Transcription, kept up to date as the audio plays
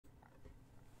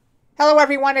Hello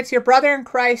everyone, it's your brother in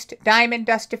Christ, Diamond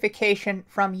Dustification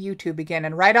from YouTube again.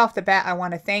 And right off the bat, I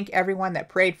want to thank everyone that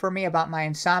prayed for me about my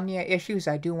insomnia issues.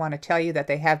 I do want to tell you that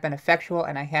they have been effectual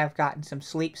and I have gotten some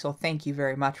sleep, so thank you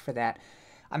very much for that.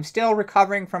 I'm still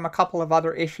recovering from a couple of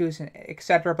other issues,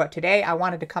 etc. But today I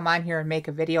wanted to come on here and make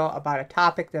a video about a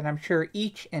topic that I'm sure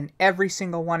each and every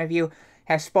single one of you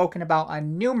has spoken about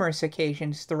on numerous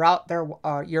occasions throughout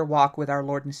your walk with our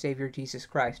Lord and Savior Jesus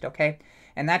Christ, okay?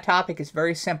 And that topic is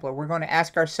very simple. We're going to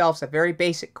ask ourselves a very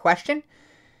basic question.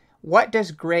 What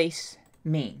does grace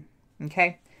mean?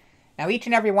 Okay? Now, each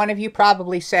and every one of you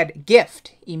probably said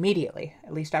gift immediately.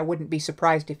 At least I wouldn't be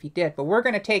surprised if you did. But we're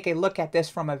going to take a look at this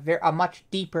from a much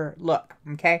deeper look.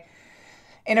 Okay?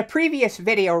 In a previous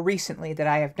video recently that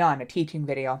I have done, a teaching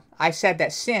video, I said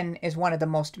that sin is one of the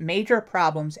most major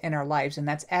problems in our lives, and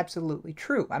that's absolutely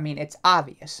true. I mean, it's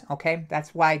obvious, okay?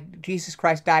 That's why Jesus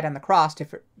Christ died on the cross,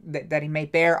 that he may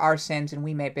bear our sins and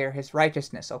we may bear his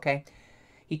righteousness, okay?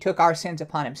 He took our sins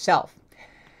upon himself.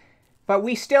 But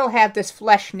we still have this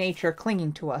flesh nature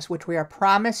clinging to us, which we are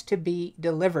promised to be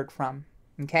delivered from,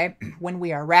 okay? When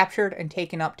we are raptured and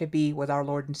taken up to be with our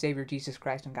Lord and Savior Jesus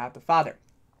Christ and God the Father.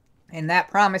 And that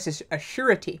promise is a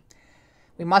surety.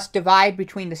 We must divide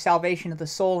between the salvation of the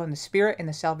soul and the spirit and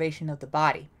the salvation of the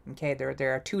body. Okay,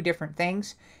 there are two different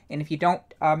things. And if you don't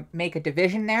make a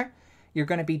division there, you're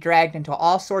going to be dragged into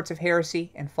all sorts of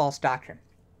heresy and false doctrine.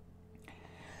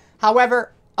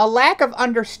 However, a lack of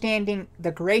understanding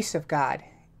the grace of God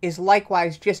is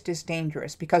likewise just as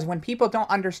dangerous, because when people don't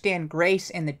understand grace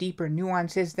and the deeper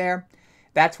nuances there,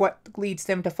 that's what leads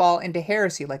them to fall into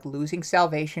heresy, like losing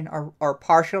salvation or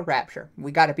partial rapture.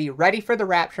 We got to be ready for the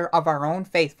rapture of our own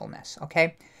faithfulness,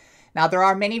 okay? Now, there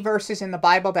are many verses in the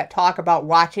Bible that talk about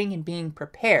watching and being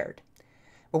prepared.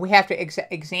 But we have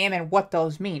to examine what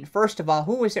those mean. First of all,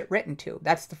 who is it written to?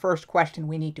 That's the first question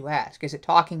we need to ask. Is it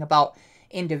talking about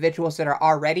individuals that are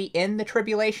already in the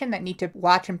tribulation that need to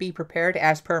watch and be prepared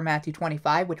as per Matthew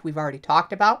 25, which we've already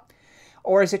talked about?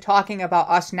 Or is it talking about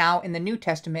us now in the New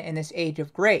Testament in this age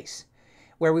of grace,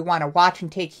 where we want to watch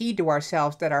and take heed to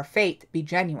ourselves that our faith be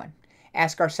genuine?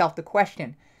 Ask ourselves the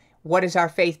question, what is our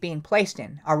faith being placed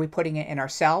in? Are we putting it in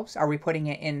ourselves? Are we putting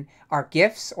it in our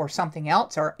gifts or something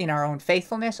else, or in our own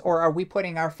faithfulness? Or are we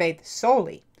putting our faith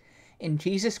solely in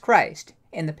Jesus Christ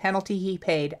and the penalty he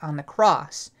paid on the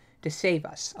cross to save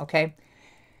us, okay?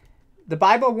 The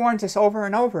Bible warns us over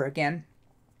and over again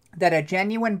that a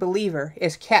genuine believer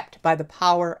is kept by the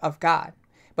power of God.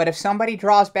 But if somebody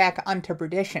draws back unto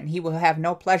perdition, he will have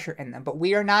no pleasure in them. But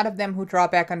we are not of them who draw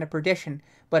back unto perdition,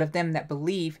 but of them that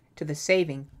believe to the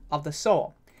saving of the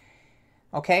soul.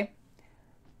 Okay?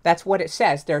 That's what it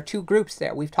says. There are two groups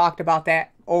there. We've talked about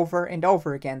that over and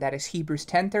over again. That is Hebrews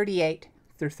 10:38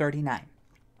 through 39.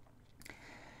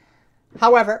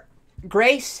 However,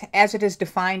 grace, as it is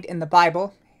defined in the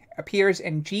Bible, appears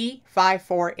in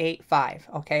G5485.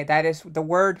 Okay, that is the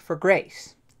word for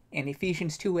grace in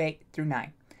Ephesians 2:8 through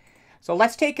 9. So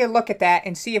let's take a look at that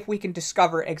and see if we can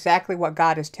discover exactly what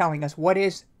God is telling us. What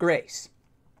is grace?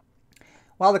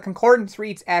 Well, the concordance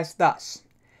reads as thus.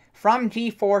 From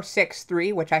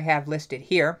G463, which I have listed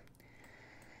here,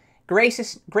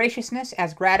 graciousness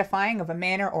as gratifying of a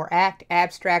manner or act,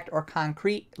 abstract or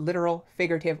concrete, literal,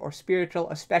 figurative, or spiritual,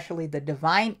 especially the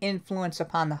divine influence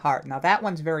upon the heart. Now that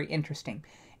one's very interesting,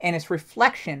 and its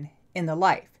reflection in the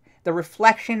life. The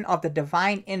reflection of the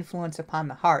divine influence upon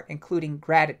the heart, including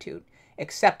gratitude,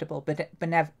 acceptable,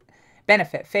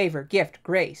 benefit, favor, gift,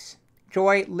 grace,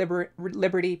 joy,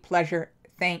 liberty, pleasure,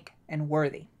 thank, and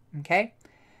worthy. Okay?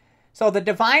 So the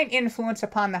divine influence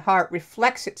upon the heart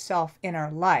reflects itself in our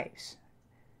lives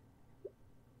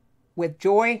with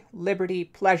joy, liberty,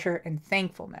 pleasure, and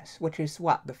thankfulness, which is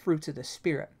what? The fruits of the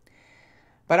Spirit.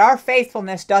 But our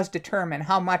faithfulness does determine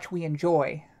how much we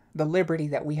enjoy the liberty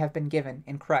that we have been given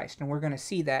in Christ. And we're going to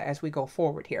see that as we go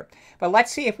forward here. But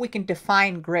let's see if we can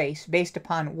define grace based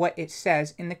upon what it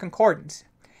says in the concordance.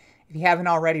 If you haven't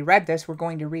already read this, we're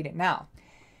going to read it now.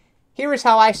 Here is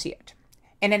how I see it.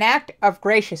 In an act of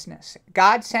graciousness,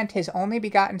 God sent his only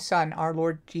begotten Son, our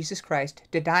Lord Jesus Christ,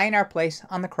 to die in our place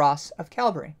on the cross of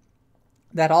Calvary,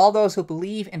 that all those who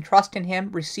believe and trust in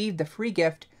him receive the free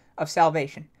gift of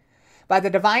salvation. By the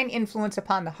divine influence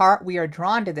upon the heart, we are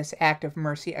drawn to this act of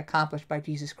mercy accomplished by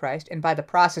Jesus Christ, and by the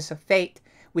process of faith,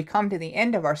 we come to the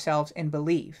end of ourselves and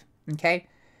believe. Okay?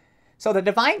 So the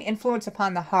divine influence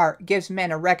upon the heart gives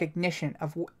men a recognition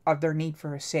of their need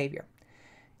for a Savior.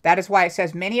 That is why it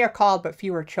says, many are called, but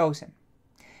few are chosen.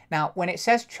 Now, when it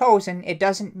says chosen, it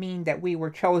doesn't mean that we were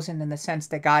chosen in the sense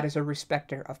that God is a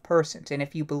respecter of persons. And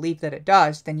if you believe that it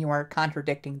does, then you are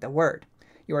contradicting the word.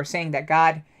 You are saying that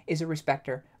God is a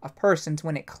respecter of persons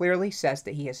when it clearly says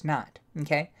that he is not.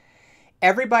 Okay?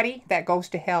 Everybody that goes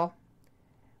to hell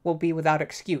will be without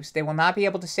excuse. They will not be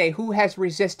able to say who has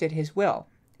resisted his will,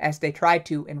 as they tried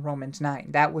to in Romans 9.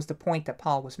 That was the point that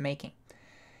Paul was making.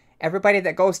 Everybody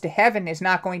that goes to heaven is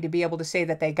not going to be able to say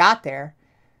that they got there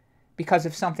because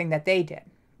of something that they did,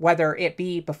 whether it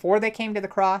be before they came to the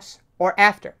cross or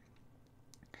after.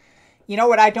 You know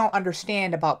what I don't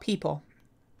understand about people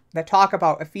that talk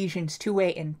about Ephesians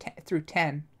 2:8 and through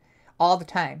 10 all the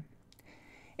time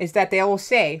is that they will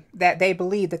say that they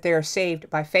believe that they are saved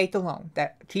by faith alone,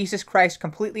 that Jesus Christ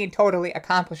completely and totally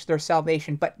accomplished their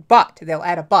salvation, but they'll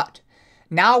add a but.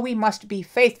 Now we must be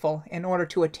faithful in order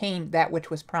to attain that which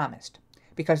was promised,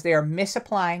 because they are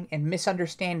misapplying and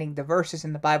misunderstanding the verses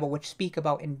in the Bible which speak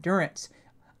about endurance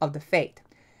of the faith.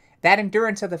 That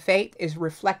endurance of the faith is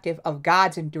reflective of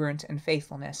God's endurance and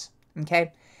faithfulness.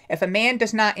 Okay? If a man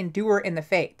does not endure in the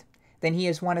faith, then he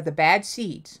is one of the bad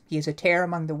seeds. He is a tare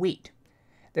among the wheat.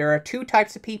 There are two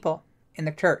types of people in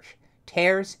the church,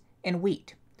 tares and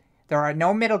wheat. There are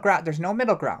no middle ground. There's no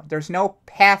middle ground. There's no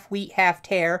half wheat, half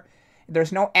tare.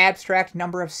 There's no abstract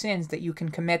number of sins that you can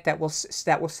commit that will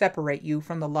separate you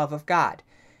from the love of God.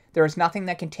 There is nothing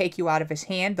that can take you out of his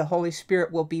hand. The Holy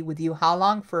Spirit will be with you how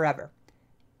long? Forever.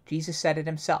 Jesus said it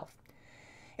himself.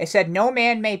 It said, no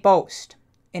man may boast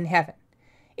in heaven.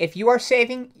 If you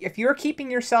are keeping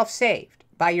yourself saved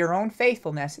by your own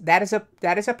faithfulness, that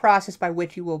is a process by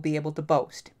which you will be able to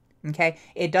boast. Okay?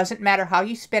 It doesn't matter how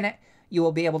you spin it. You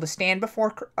will be able to stand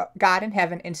before God in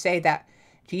heaven and say that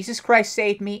Jesus Christ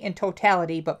saved me in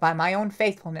totality, but by my own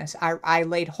faithfulness, I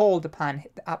laid hold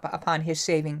upon his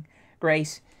saving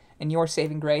grace and your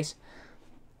saving grace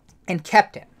and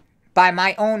kept it by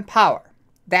my own power.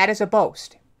 That is a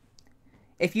boast.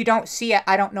 If you don't see it,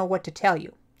 I don't know what to tell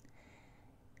you.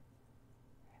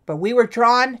 But we were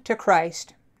drawn to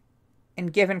Christ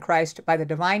and given Christ by the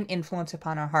divine influence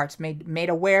upon our hearts, made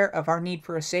aware of our need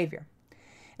for a Savior.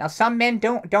 Now, some men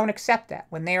don't accept that.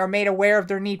 When they are made aware of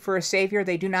their need for a Savior,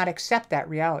 they do not accept that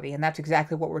reality, and that's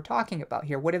exactly what we're talking about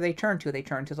here. What do they turn to? They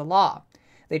turn to the law.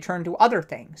 They turn to other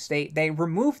things. They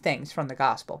remove things from the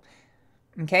gospel.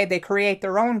 Okay? They create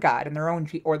their own God and their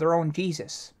own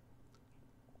Jesus.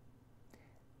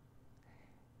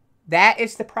 That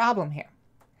is the problem here.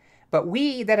 But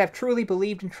we that have truly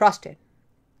believed and trusted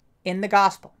in the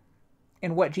gospel,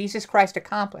 in what Jesus Christ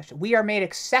accomplished, we are made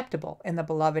acceptable in the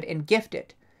beloved and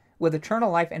gifted with eternal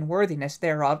life and worthiness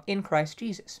thereof in Christ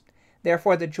Jesus.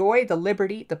 Therefore, the joy, the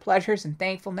liberty, the pleasures, and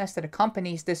thankfulness that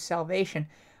accompanies this salvation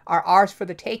are ours for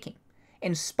the taking,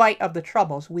 in spite of the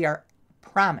troubles we are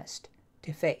promised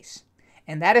to face.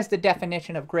 And that is the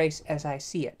definition of grace as I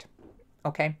see it.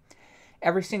 Okay?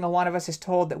 Every single one of us is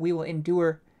told that we will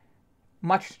endure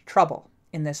much trouble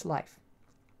in this life.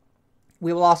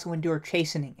 We will also endure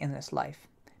chastening in this life,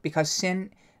 because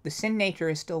the sin nature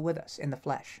is still with us in the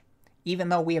flesh. Even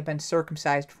though we have been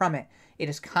circumcised from it, it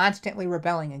is constantly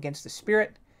rebelling against the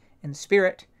Spirit, and the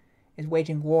Spirit is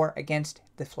waging war against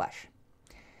the flesh.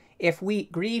 If we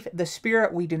grieve the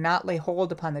Spirit, we do not lay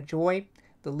hold upon the joy,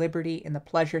 the liberty, and the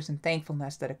pleasures and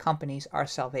thankfulness that accompanies our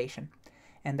salvation.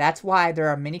 And that's why there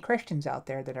are many Christians out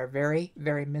there that are very,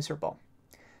 very miserable.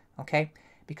 Okay?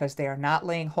 Because they are not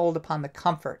laying hold upon the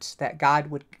comforts that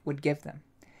God would give them.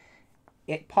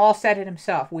 Paul said it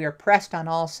himself, we are pressed on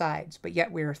all sides, but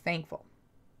yet we are thankful.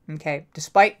 Okay?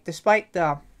 Despite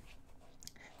the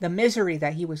misery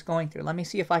that he was going through. Let me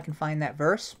see if I can find that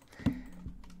verse.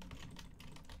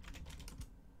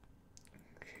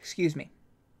 Excuse me.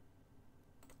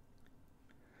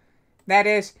 That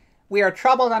is, we are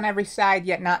troubled on every side,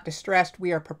 yet not distressed.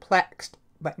 We are perplexed,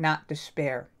 but not in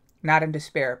despair.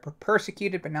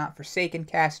 Persecuted, but not forsaken.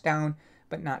 Cast down,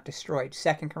 but not destroyed.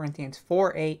 2 Corinthians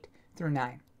 4:8 through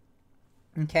 9.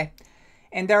 Okay?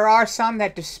 And there are some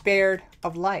that despaired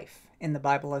of life in the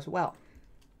Bible as well.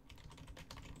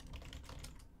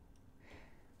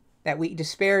 That we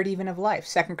despaired even of life.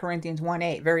 2 Corinthians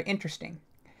 1:8. Very interesting.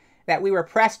 That we were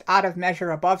pressed out of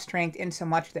measure above strength,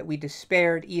 insomuch that we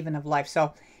despaired even of life.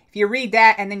 So if you read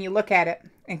that and then you look at it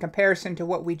in comparison to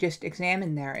what we just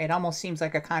examined there, it almost seems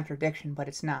like a contradiction, but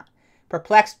it's not.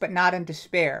 Perplexed, but not in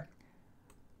despair.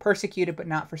 Persecuted, but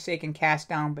not forsaken. Cast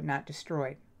down, but not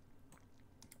destroyed.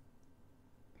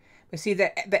 But see,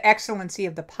 the excellency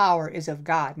of the power is of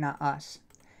God, not us.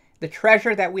 The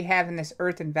treasure that we have in this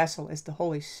earthen vessel is the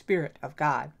Holy Spirit of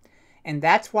God. And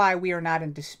that's why we are not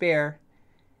in despair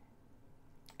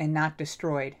and not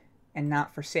destroyed and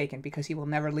not forsaken, because he will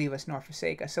never leave us nor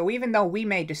forsake us. So even though we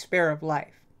may despair of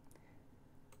life,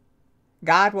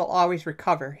 God will always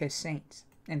recover his saints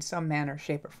in some manner,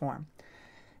 shape, or form.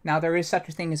 Now, there is such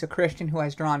a thing as a Christian who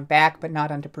has drawn back, but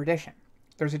not unto perdition.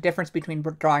 There's a difference between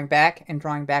drawing back and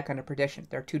drawing back unto perdition.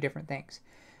 They're two different things.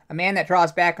 A man that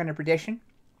draws back unto perdition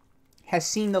has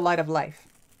seen the light of life.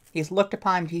 He has looked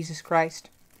upon Jesus Christ.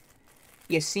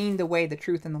 He has seen the way, the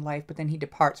truth, and the life, but then he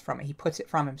departs from it. He puts it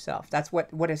from himself. That's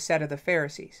what is said of the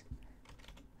Pharisees.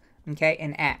 Okay,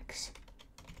 in Acts.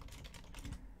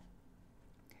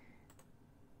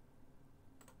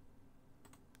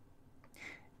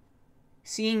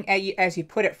 Seeing as you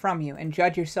put it from you, and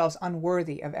judge yourselves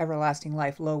unworthy of everlasting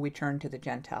life, lo, we turn to the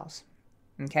Gentiles.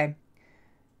 Okay?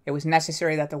 It was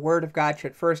necessary that the word of God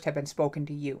should first have been spoken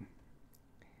to you.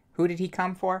 Who did he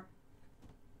come for?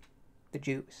 The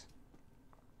Jews.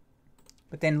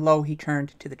 But then, lo, he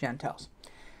turned to the Gentiles.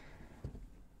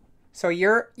 So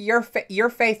your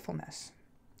faithfulness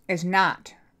is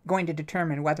not going to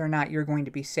determine whether or not you're going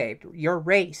to be saved. Your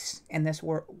race in this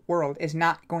world is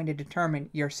not going to determine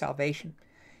your salvation.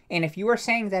 And if you are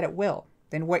saying that it will,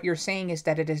 then what you're saying is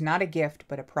that it is not a gift,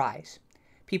 but a prize.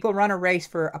 People run a race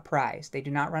for a prize. They do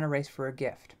not run a race for a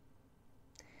gift.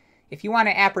 If you want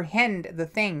to apprehend the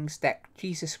things that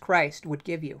Jesus Christ would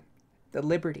give you, the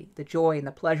liberty, the joy, and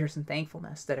the pleasures and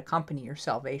thankfulness that accompany your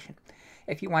salvation,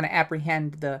 if you want to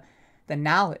apprehend the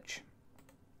knowledge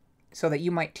so that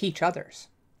you might teach others,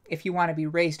 if you want to be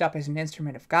raised up as an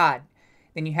instrument of God,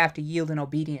 then you have to yield in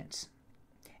obedience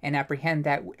and apprehend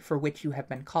that for which you have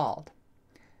been called.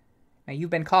 Now, you've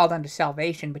been called unto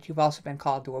salvation, but you've also been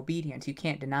called to obedience. You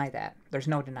can't deny that. There's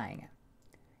no denying it.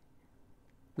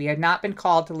 We have not been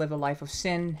called to live a life of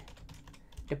sin,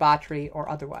 debauchery, or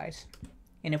otherwise.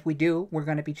 And if we do, we're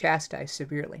going to be chastised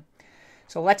severely.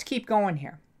 So let's keep going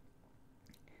here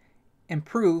and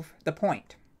prove the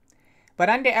point. But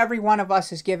unto every one of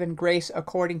us is given grace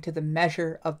according to the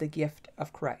measure of the gift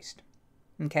of Christ.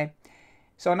 Okay?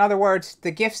 So in other words,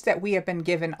 the gifts that we have been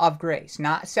given of grace,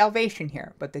 not salvation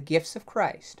here, but the gifts of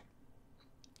Christ,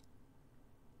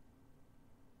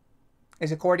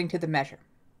 is according to the measure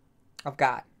of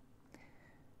God.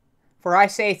 For I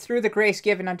say, through the grace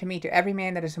given unto me, to every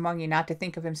man that is among you, not to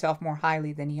think of himself more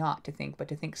highly than he ought to think, but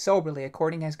to think soberly,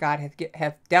 according as God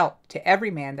hath dealt to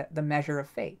every man the measure of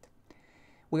faith.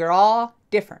 We are all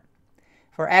different.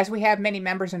 For as we have many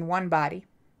members in one body,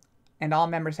 and all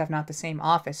members have not the same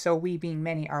office, so we, being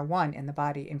many, are one in the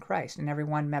body in Christ, and every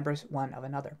one members one of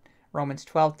another. Romans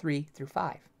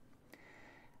 12:3-5.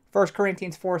 1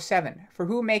 Corinthians 4:7. For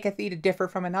who maketh thee to differ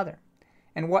from another?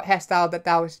 And what hast thou that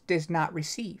thou didst not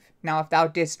receive? Now if thou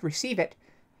didst receive it,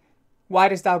 why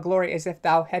dost thou glory as if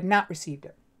thou had not received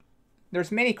it?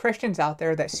 There's many Christians out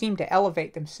there that seem to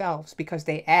elevate themselves because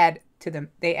they add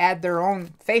their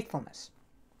own faithfulness.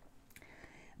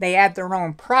 They add their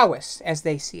own prowess, as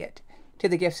they see it, to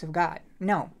the gifts of God.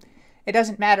 No, it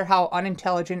doesn't matter how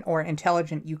unintelligent or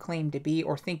intelligent you claim to be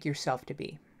or think yourself to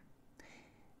be.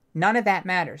 None of that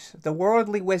matters. The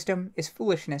worldly wisdom is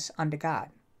foolishness unto God.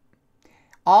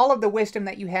 All of the wisdom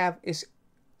that you have is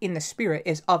in the Spirit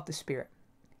is of the Spirit.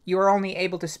 You are only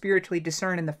able to spiritually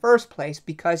discern in the first place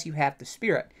because you have the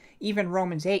Spirit. Even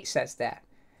Romans 8 says that.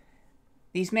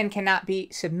 These men cannot be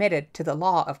submitted to the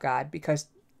law of God because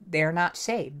they are not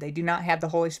saved. They do not have the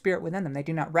Holy Spirit within them. They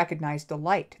do not recognize the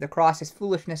light. The cross is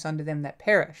foolishness unto them that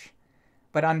perish,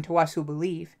 but unto us who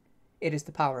believe, it is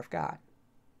the power of God.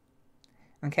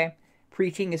 Okay?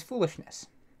 Preaching is foolishness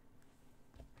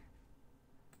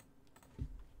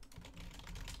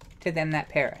to them that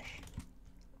perish.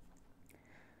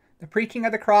 The preaching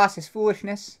of the cross is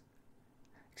foolishness.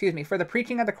 For the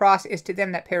preaching of the cross is to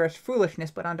them that perish foolishness,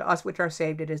 but unto us which are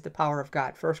saved it is the power of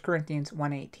God. 1 Corinthians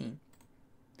 1:18.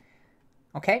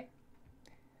 Okay?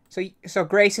 So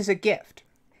grace is a gift.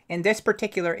 In this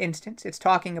particular instance, it's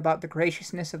talking about the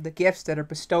graciousness of the gifts that are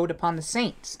bestowed upon the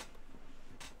saints.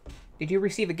 Did you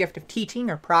receive a gift of teaching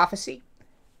or prophecy?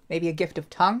 Maybe a gift of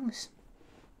tongues?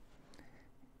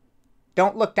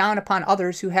 Don't look down upon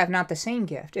others who have not the same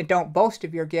gift, and don't boast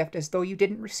of your gift as though you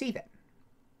didn't receive it.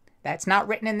 That's not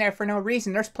written in there for no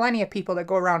reason. There's plenty of people that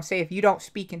go around and say, if you don't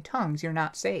speak in tongues, you're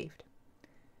not saved.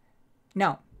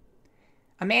 No.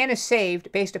 A man is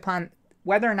saved based upon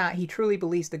whether or not he truly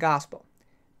believes the gospel.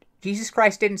 Jesus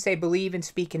Christ didn't say, believe and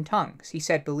speak in tongues. He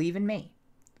said, believe in me.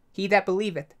 He that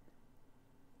believeth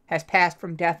has passed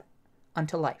from death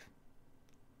unto life.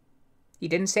 He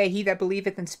didn't say, he that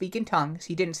believeth and speak in tongues.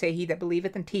 He didn't say, he that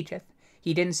believeth and teacheth.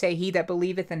 He didn't say, he that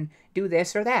believeth and do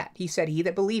this or that. He said, he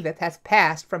that believeth hath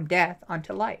passed from death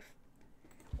unto life.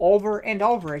 Over and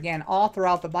over again, all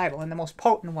throughout the Bible. And the most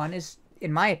potent one is,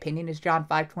 in my opinion, is John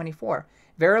 5:24.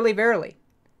 Verily, verily,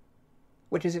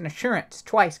 which is an assurance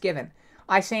twice given.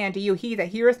 I say unto you, he that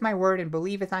heareth my word and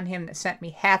believeth on him that sent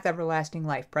me hath everlasting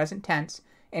life. Present tense.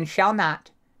 and shall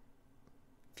not,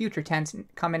 future tense,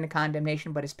 come into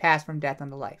condemnation, but is passed from death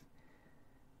unto life.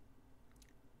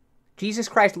 Jesus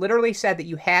Christ literally said that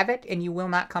you have it and you will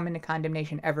not come into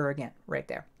condemnation ever again, right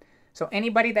there. So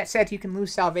anybody that says you can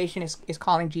lose salvation is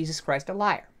calling Jesus Christ a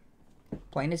liar.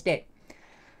 Plain as day.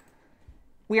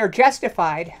 We are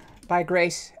justified by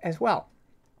grace as well.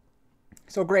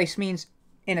 So grace means,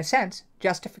 in a sense,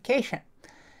 justification.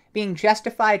 Being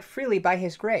justified freely by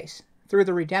his grace through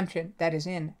the redemption that is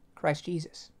in Christ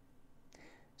Jesus.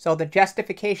 So the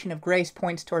justification of grace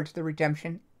points towards the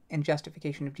redemption and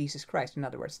justification of Jesus Christ. In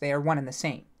other words, they are one and the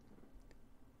same.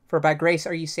 For by grace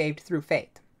are you saved through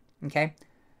faith. Okay?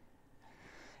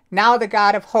 Now the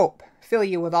God of hope fill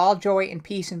you with all joy and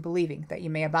peace in believing, that you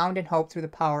may abound in hope through the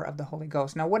power of the Holy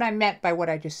Ghost. Now what I meant by what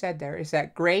I just said there is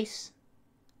that grace,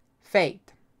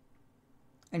 faith,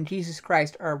 and Jesus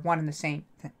Christ are one and the same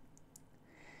thing.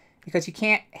 Because you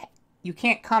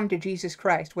can't come to Jesus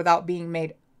Christ without being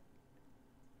made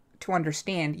to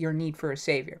understand your need for a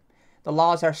Savior. The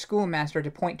law is our schoolmaster to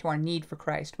point to our need for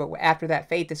Christ, but after that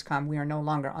faith has come, we are no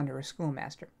longer under a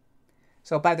schoolmaster.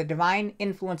 So by the divine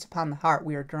influence upon the heart,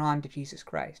 we are drawn to Jesus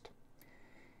Christ.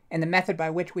 And the method by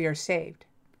which we are saved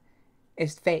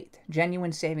is faith,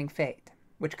 genuine saving faith,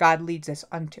 which God leads us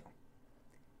unto.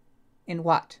 In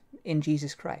what? In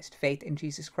Jesus Christ. Faith in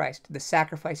Jesus Christ, the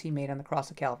sacrifice he made on the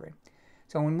cross of Calvary.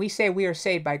 So when we say we are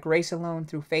saved by grace alone,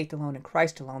 through faith alone, in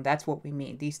Christ alone, that's what we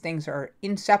mean. These things are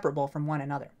inseparable from one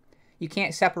another. You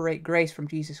can't separate grace from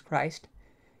Jesus Christ.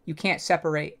 You can't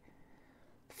separate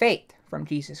faith from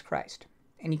Jesus Christ.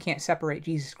 And you can't separate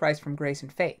Jesus Christ from grace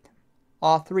and faith.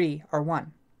 All three are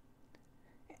one.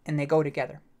 And they go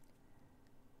together.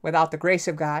 Without the grace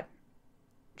of God,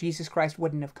 Jesus Christ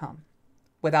wouldn't have come.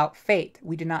 Without faith,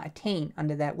 we do not attain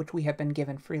unto that which we have been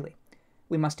given freely.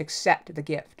 We must accept the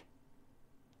gift.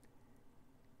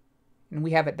 And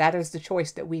we have it. That is the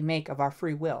choice that we make of our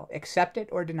free will. Accept it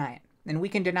or deny it. And we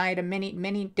can deny it in many,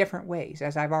 many different ways,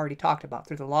 as I've already talked about,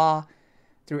 through the law,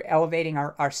 through elevating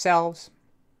ourselves,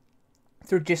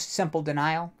 through just simple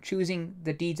denial, choosing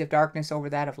the deeds of darkness over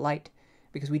that of light,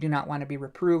 because we do not want to be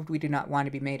reproved. We do not want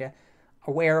to be made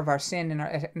aware of our sin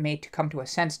and made to come to a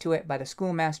sense to it by the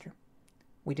schoolmaster.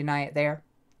 We deny it there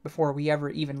before we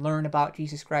ever even learn about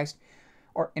Jesus Christ,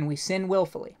 and we sin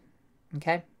willfully.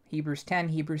 Okay? Hebrews 10,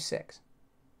 Hebrews 6.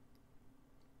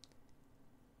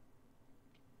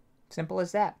 Simple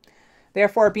as that.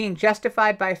 Therefore, being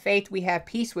justified by faith, we have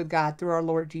peace with God through our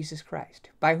Lord Jesus Christ,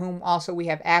 by whom also we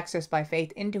have access by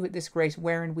faith into this grace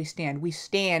wherein we stand. We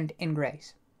stand in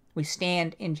grace. We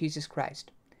stand in Jesus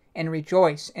Christ, and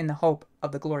rejoice in the hope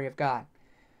of the glory of God.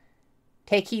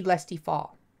 Take heed lest ye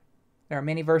fall. There are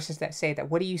many verses that say that.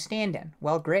 What do you stand in?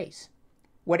 Well, grace.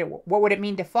 What would it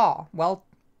mean to fall? Well,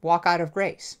 walk out of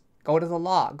grace. Go to the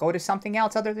law. Go to something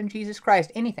else other than Jesus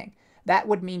Christ. Anything. That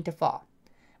would mean to fall.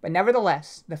 But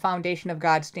nevertheless, the foundation of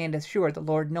God standeth sure, the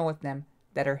Lord knoweth them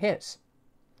that are his.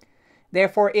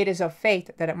 Therefore it is of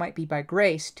faith that it might be by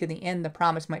grace, to the end the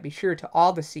promise might be sure to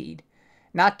all the seed,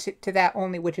 not to that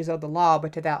only which is of the law,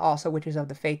 but to that also which is of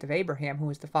the faith of Abraham,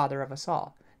 who is the father of us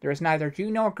all. There is neither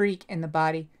Jew nor Greek in the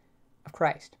body of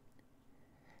Christ.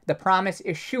 The promise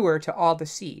is sure to all the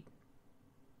seed.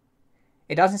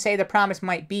 It doesn't say the promise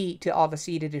might be to all the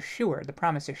seed, it is sure. The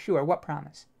promise is sure. What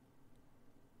promise?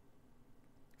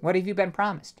 What have you been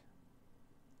promised?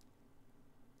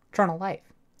 Eternal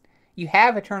life. You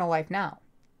have eternal life now.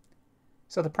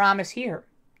 So the promise here,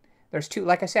 there's two,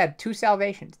 like I said, two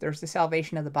salvations. There's the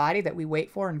salvation of the body that we wait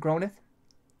for and groaneth,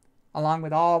 along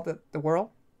with all the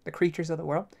world, the creatures of the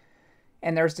world.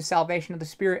 And there's the salvation of the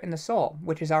spirit and the soul,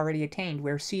 which is already attained.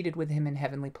 We're seated with him in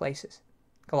heavenly places.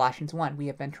 Colossians 1, we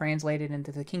have been translated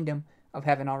into the kingdom of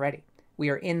heaven already. We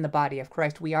are in the body of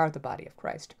Christ. We are the body of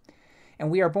Christ. And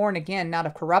we are born again, not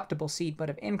of corruptible seed, but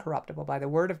of incorruptible, by the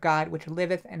word of God, which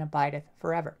liveth and abideth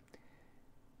forever.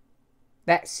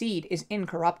 That seed is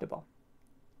incorruptible.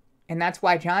 And that's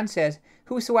why John says,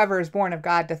 whosoever is born of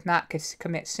God doth not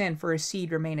commit sin, for his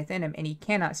seed remaineth in him, and he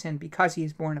cannot sin because he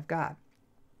is born of God.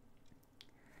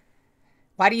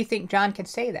 Why do you think John can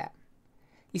say that?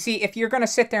 You see, if you're going to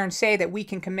sit there and say that we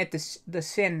can commit the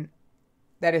sin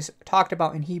that is talked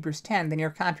about in Hebrews 10, then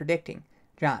you're contradicting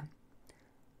John.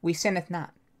 We sinneth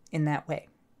not in that way.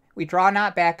 We draw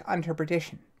not back unto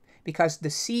perdition, because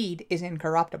the seed is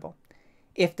incorruptible.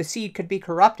 If the seed could be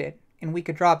corrupted, and we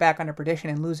could draw back unto perdition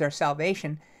and lose our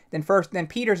salvation, then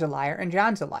Peter's a liar and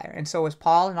John's a liar, and so is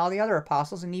Paul and all the other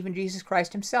apostles, and even Jesus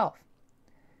Christ himself.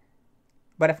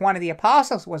 But if one of the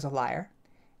apostles was a liar,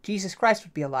 Jesus Christ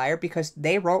would be a liar, because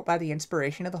they wrote by the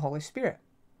inspiration of the Holy Spirit.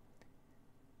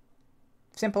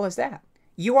 Simple as that.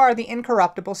 You are the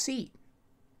incorruptible seed.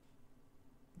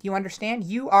 Do you understand?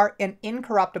 You are an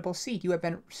incorruptible seed. You have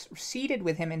been seated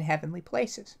with him in heavenly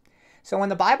places. So when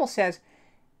the Bible says,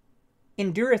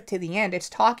 endureth to the end, it's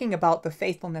talking about the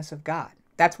faithfulness of God.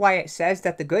 That's why it says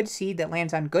that the good seed that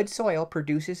lands on good soil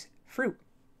produces fruit.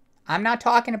 I'm not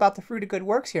talking about the fruit of good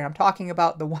works here. I'm talking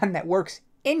about the one that works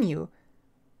in you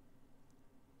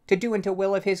to do unto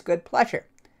will of his good pleasure.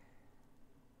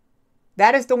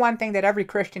 That is the one thing that every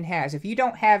Christian has. If you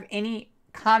don't have any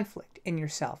conflict in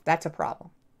yourself, that's a problem.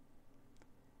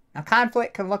 Now,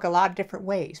 conflict can look a lot of different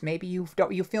ways. Maybe you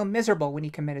feel miserable when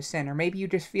you commit a sin, or maybe you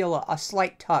just feel a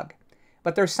slight tug.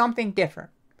 But there's something different,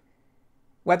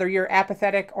 whether you're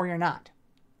apathetic or you're not.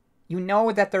 You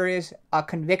know that there is a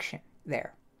conviction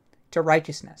there to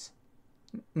righteousness,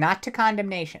 not to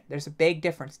condemnation. There's a big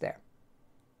difference there.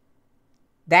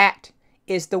 That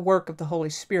is the work of the Holy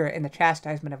Spirit and the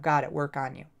chastisement of God at work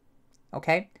on you.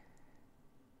 Okay?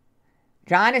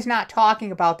 John is not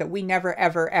talking about that we never,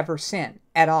 ever, ever sin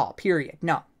at all, period.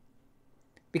 No.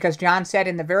 Because John said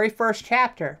in the very first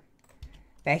chapter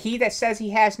that he that says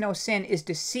he has no sin is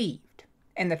deceived,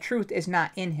 and the truth is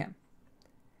not in him.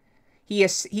 He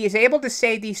is able to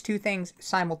say these two things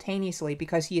simultaneously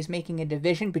because he is making a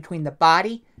division between the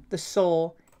body, the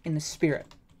soul, and the spirit.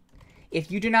 If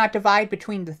you do not divide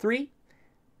between the three,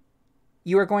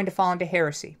 you are going to fall into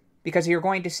heresy, because you're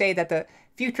going to say that the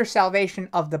future salvation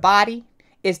of the body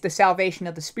is the salvation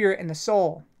of the spirit and the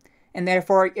soul. And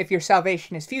therefore, if your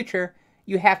salvation is future,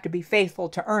 you have to be faithful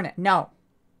to earn it. No.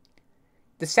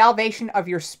 The salvation of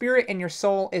your spirit and your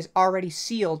soul is already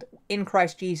sealed in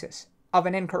Christ Jesus, of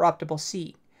an incorruptible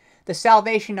seed. The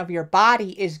salvation of your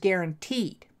body is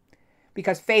guaranteed,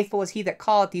 because faithful is he that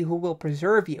calleth you, who will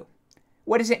preserve you.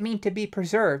 What does it mean to be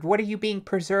preserved? What are you being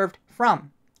preserved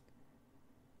from?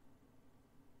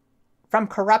 From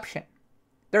corruption.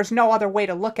 There's no other way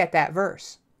to look at that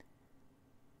verse.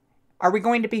 Are we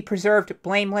going to be preserved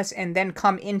blameless and then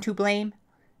come into blame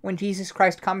when Jesus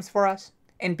Christ comes for us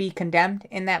and be condemned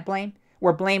in that blame?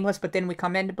 We're blameless, but then we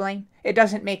come into blame? It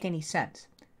doesn't make any sense.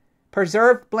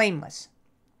 Preserved blameless.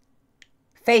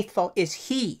 Faithful is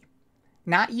he,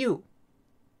 not you.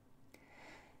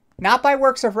 Not by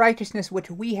works of righteousness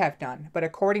which we have done, but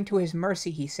according to his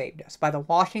mercy he saved us, by the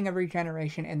washing of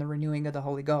regeneration and the renewing of the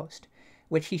Holy Ghost,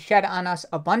 which he shed on us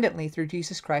abundantly through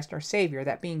Jesus Christ our Savior,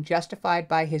 that being justified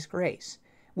by his grace,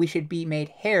 we should be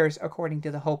made heirs according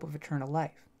to the hope of eternal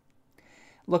life.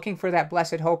 Looking for that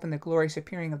blessed hope and the glorious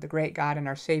appearing of the great God and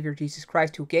our Savior Jesus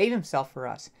Christ, who gave himself for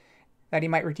us, that he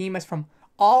might redeem us from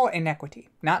all iniquity.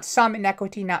 Not some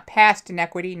iniquity, not past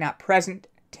iniquity, not present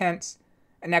tense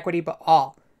iniquity, but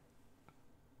all.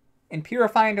 And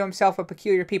purifying to himself a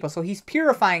peculiar people. So he's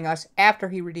purifying us after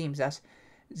he redeems us,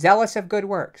 zealous of good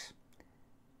works.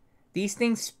 These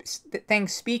things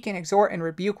speak and exhort and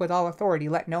rebuke with all authority.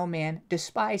 Let no man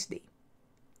despise thee.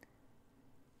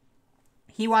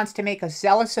 He wants to make us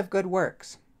zealous of good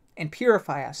works and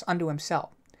purify us unto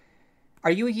himself.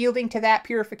 Are you yielding to that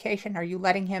purification? Are you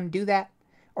letting him do that?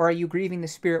 Or are you grieving the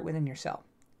Spirit within yourself?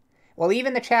 Well,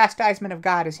 even the chastisement of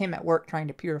God is him at work trying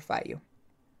to purify you.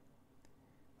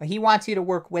 But he wants you to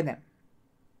work with him.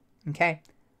 Okay?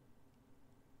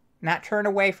 Not turn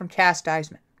away from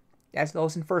chastisement, as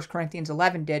those in 1 Corinthians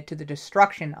 11 did, to the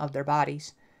destruction of their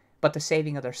bodies, but the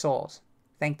saving of their souls.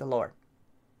 Thank the Lord.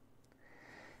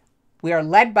 We are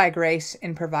led by grace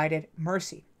and provided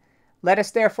mercy. Let us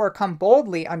therefore come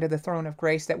boldly unto the throne of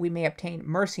grace, that we may obtain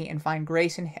mercy and find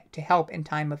grace to help in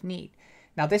time of need.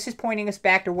 Now this is pointing us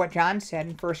back to what John said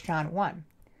in 1 John 1.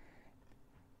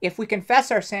 If we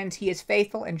confess our sins, he is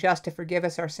faithful and just to forgive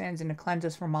us our sins and to cleanse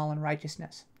us from all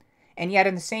unrighteousness. And yet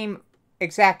in the same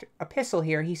exact epistle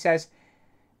here, he says,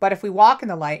 but if we walk in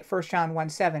the light, 1 John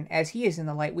 1:7, as he is in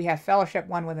the light, we have fellowship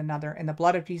one with another, and the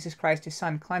blood of Jesus Christ his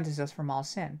Son cleanses us from all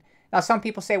sin. Now some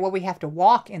people say, well, we have to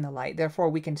walk in the light, therefore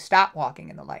we can stop walking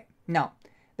in the light. No.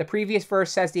 The previous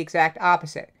verse says the exact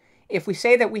opposite. If we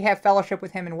say that we have fellowship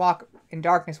with him and walk in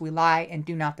darkness, we lie and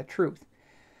do not the truth.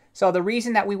 So the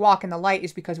reason that we walk in the light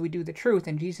is because we do the truth,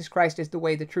 and Jesus Christ is the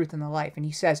way, the truth, and the life. And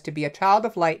he says, to be a child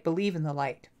of light, believe in the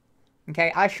light.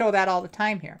 Okay, I show that all the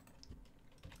time here.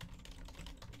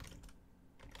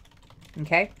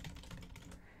 Okay?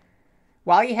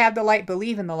 While ye have the light,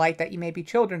 believe in the light, that ye may be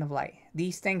children of light.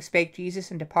 These things spake Jesus,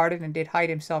 and departed, and did hide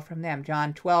himself from them.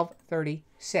 John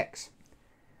 12:36.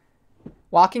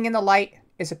 Walking in the light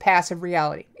is a passive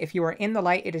reality. If you are in the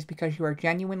light, it is because you are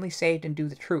genuinely saved and do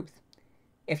the truth.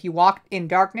 If you walk in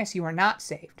darkness, you are not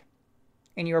saved,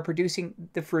 and you are producing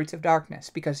the fruits of darkness,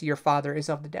 because your father is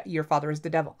the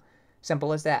devil.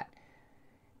 Simple as that.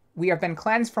 We have been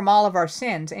cleansed from all of our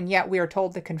sins, and yet we are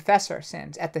told to confess our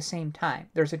sins at the same time.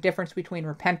 There's a difference between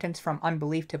repentance from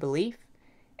unbelief to belief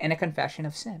and a confession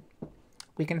of sin.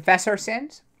 We confess our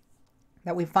sins,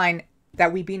 that we find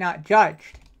that we be not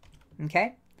judged.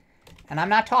 Okay? And I'm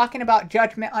not talking about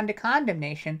judgment unto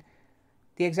condemnation.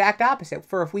 The exact opposite.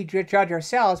 For if we judge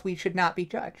ourselves, we should not be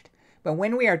judged. But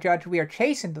when we are judged, we are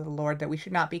chastened to the Lord, that we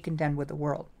should not be condemned with the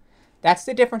world. That's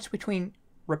the difference between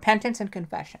repentance and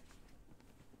confession.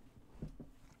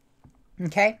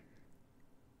 Okay?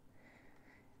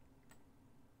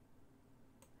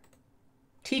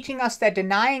 Teaching us that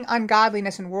denying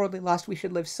ungodliness and worldly lust, we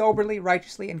should live soberly,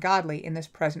 righteously, and godly in this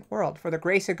present world. For the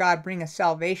grace of God bringeth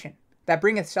salvation. That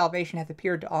bringeth salvation hath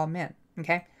appeared to all men.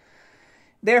 Okay?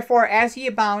 Therefore, as ye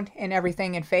abound in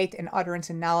everything, in faith, in utterance,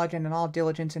 in knowledge, and in all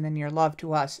diligence, and in your love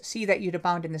to us, see that you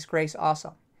abound in this grace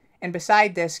also. And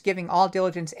beside this, giving all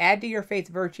diligence, add to your faith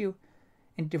virtue,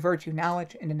 and to virtue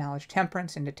knowledge, and to knowledge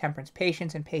temperance, and to temperance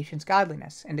patience, and patience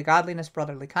godliness, and to godliness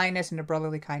brotherly kindness, and to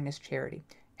brotherly kindness charity.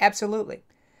 Absolutely.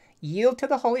 Yield to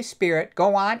the Holy Spirit,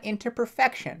 go on into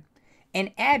perfection, and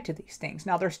add to these things.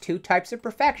 Now, there's two types of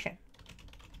perfection.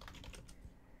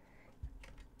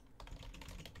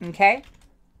 Okay?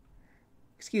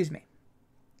 Excuse me.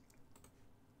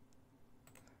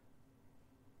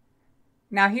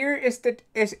 Now here is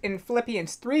in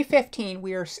Philippians 3:15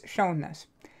 we are shown this.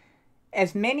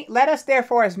 Let us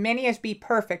therefore as many as be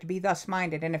perfect be thus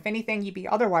minded, and if anything ye be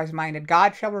otherwise minded,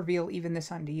 God shall reveal even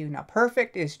this unto you. Now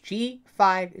perfect is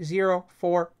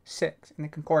G5046 in the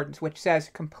concordance, which says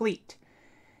complete.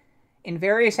 In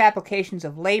various applications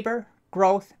of labor,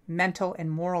 growth, mental,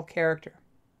 and moral character.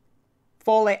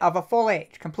 Of a full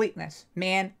age, completeness,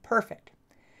 man perfect.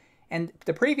 And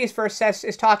the previous verse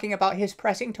is talking about his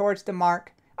pressing towards the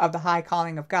mark of the high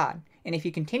calling of God. And if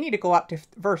you continue to go up to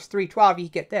verse 3:12, you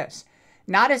get this.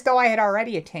 Not as though I had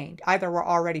already attained, either were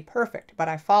already perfect, but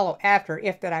I follow after,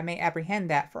 if that I may apprehend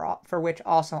that for which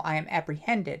also I am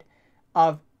apprehended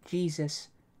of Jesus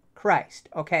Christ.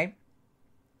 Okay?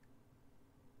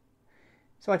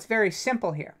 So it's very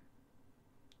simple here.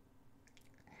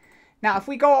 Now, if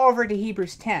we go over to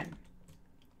Hebrews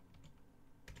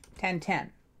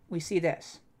 10:10, we see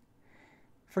this.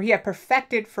 For he hath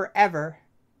perfected forever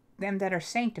them that are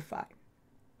sanctified.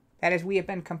 That is, we have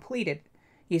been completed.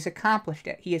 He has accomplished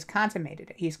it. He has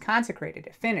consummated it. He has consecrated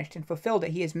it, finished and fulfilled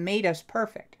it. He has made us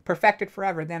perfect. Perfected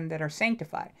forever them that are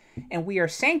sanctified. And we are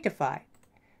sanctified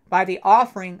by the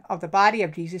offering of the body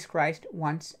of Jesus Christ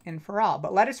once and for all.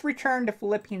 But let us return to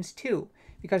Philippians 2.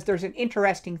 Because there's an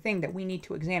interesting thing that we need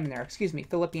to examine there. Excuse me,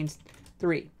 Philippians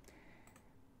 3.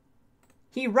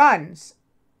 He runs,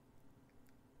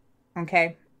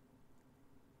 okay,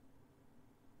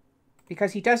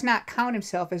 because he does not count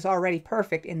himself as already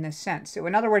perfect in this sense. So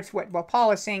in other words, what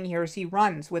Paul is saying here is he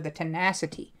runs with a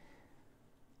tenacity,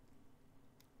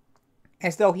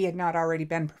 as though he had not already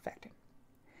been perfected.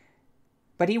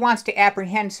 But he wants to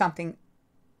apprehend something,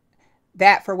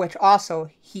 that for which also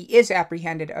he is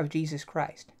apprehended of Jesus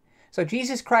Christ. So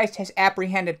Jesus Christ has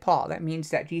apprehended Paul. That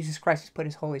means that Jesus Christ has put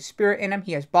his Holy Spirit in him.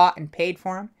 He has bought and paid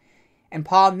for him. And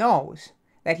Paul knows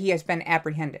that he has been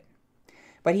apprehended.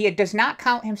 But he does not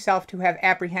count himself to have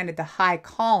apprehended the high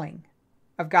calling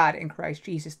of God in Christ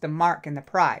Jesus, the mark and the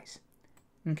prize.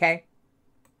 Okay?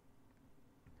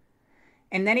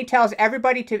 And then he tells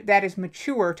everybody that is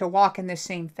mature to walk in this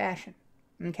same fashion.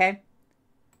 Okay?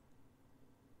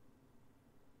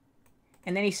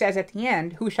 And then he says at the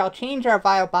end, who shall change our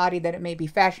vile body that it may be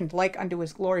fashioned like unto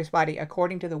his glorious body,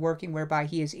 according to the working whereby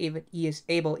he is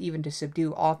able even to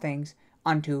subdue all things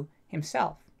unto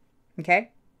himself.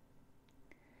 Okay?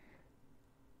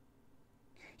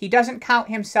 He doesn't count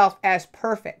himself as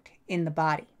perfect in the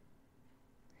body.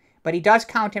 But he does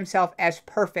count himself as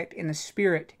perfect in the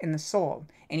spirit, in the soul.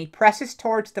 And he presses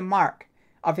towards the mark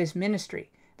of his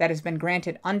ministry that has been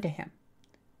granted unto him.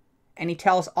 And he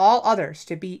tells all others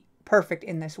to be perfect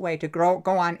in this way, to go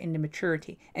on into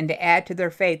maturity, and to add to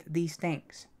their faith these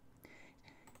things.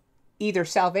 Either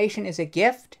salvation is a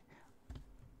gift,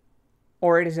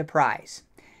 or it is a prize.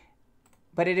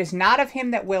 But it is not of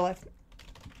him that willeth,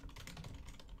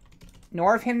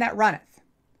 nor of him that runneth,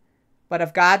 but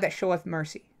of God that showeth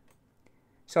mercy.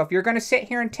 So if you're going to sit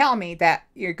here and tell me that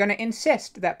you're going to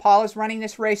insist that Paul is running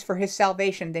this race for his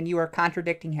salvation, then you are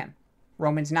contradicting him.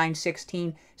 Romans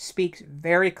 9:16 speaks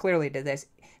very clearly to this.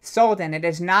 So then, it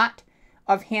is not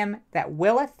of him that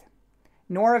willeth,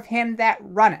 nor of him that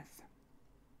runneth,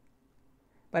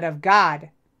 but of God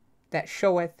that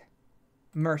showeth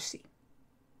mercy.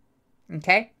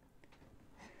 Okay?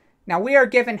 Now we are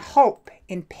given hope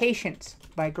in patience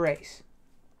by grace.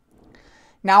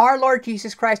 Now our Lord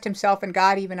Jesus Christ himself and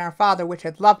God, even our Father, which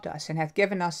hath loved us and hath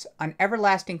given us an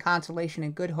everlasting consolation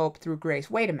and good hope through grace.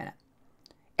 Wait a minute.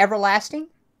 Everlasting?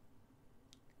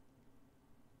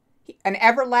 An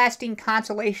everlasting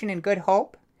consolation and good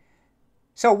hope?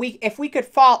 So if we could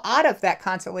fall out of that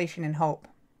consolation and hope,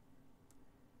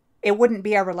 it wouldn't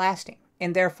be everlasting.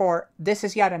 And therefore, this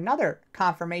is yet another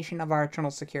confirmation of our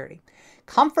eternal security.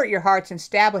 Comfort your hearts and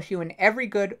establish you in every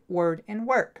good word and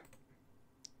work.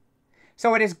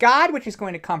 So it is God which is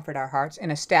going to comfort our hearts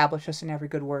and establish us in every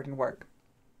good word and work.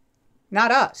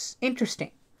 Not us.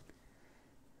 Interesting.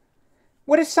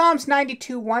 What does Psalms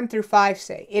 92, 1 through 5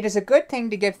 say? It is a good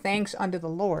thing to give thanks unto the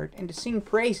Lord and to sing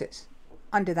praises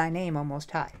unto thy name, O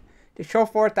Most High, to show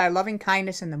forth thy loving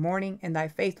kindness in the morning and thy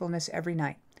faithfulness every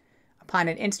night, upon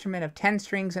an instrument of 10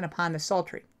 strings and upon the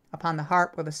psaltery, upon the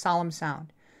harp with a solemn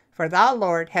sound. For thou,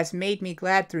 Lord, hast made me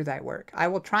glad through thy work. I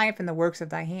will triumph in the works of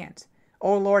thy hands.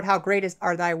 O Lord, how great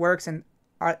are thy works, and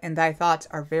thy thoughts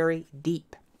are very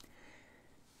deep.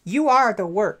 You are the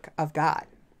work of God.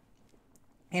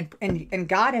 And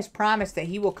God has promised that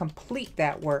he will complete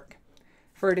that work.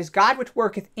 For it is God which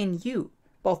worketh in you,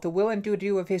 both the will and to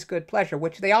do of his good pleasure,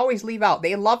 which they always leave out.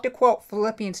 They love to quote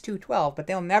Philippians 2:12, but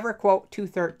they'll never quote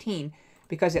 2:13,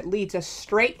 because it leads us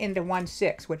straight into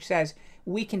 1:6, which says,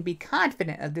 we can be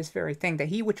confident of this very thing, that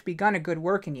he which begun a good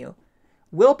work in you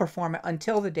will perform it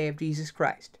until the day of Jesus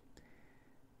Christ.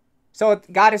 So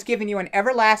God has given you an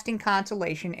everlasting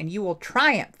consolation, and you will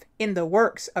triumph in the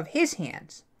works of his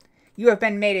hands. You have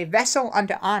been made a vessel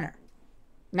unto honor,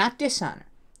 not dishonor,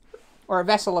 or a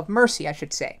vessel of mercy, I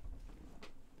should say,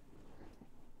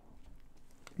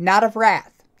 not of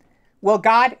wrath. Will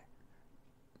God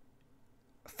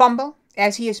fumble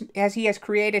as he has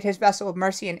created his vessel of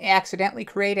mercy and accidentally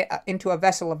create it into a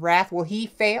vessel of wrath? Will he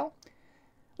fail?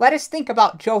 Let us think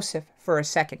about Joseph for a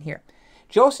second here.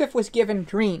 Joseph was given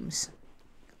dreams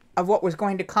of what was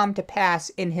going to come to pass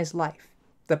in his life.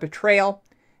 The betrayal,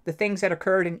 the things that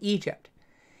occurred in Egypt.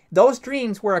 Those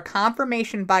dreams were a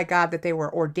confirmation by God that they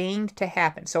were ordained to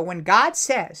happen. So when God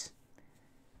says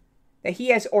that he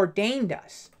has ordained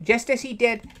us, just as he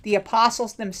did the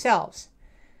apostles themselves,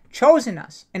 chosen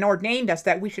us and ordained us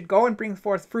that we should go and bring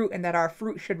forth fruit, and that our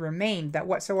fruit should remain, that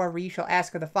whatsoever ye shall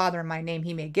ask of the Father in my name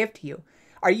he may give to you,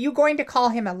 are you going to call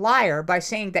him a liar by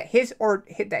saying that his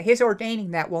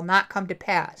ordaining that will not come to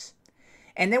pass?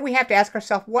 And then we have to ask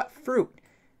ourselves, what fruit?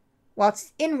 Well,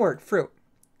 it's inward fruit.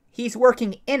 He's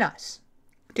working in us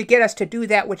to get us to do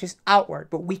that which is outward,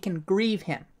 but we can grieve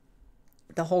him.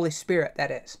 The Holy Spirit, that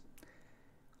is.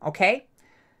 Okay?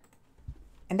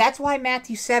 And that's why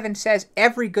Matthew 7 says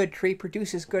every good tree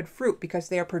produces good fruit, because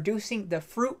they are producing the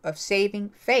fruit of saving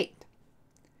faith.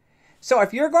 So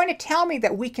if you're going to tell me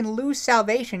that we can lose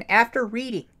salvation after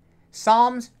reading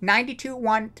Psalms 92,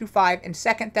 1 through 5 and 2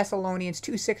 Thessalonians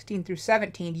 2, 16 through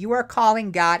 17, you are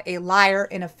calling God a liar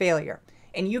and a failure.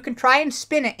 And you can try and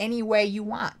spin it any way you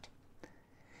want.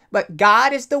 But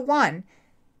God is the one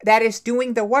that is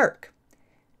doing the work.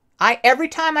 Every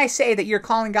time I say that you're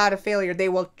calling God a failure, they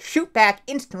will shoot back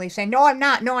instantly saying, no, I'm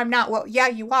not. No, I'm not. Well, yeah,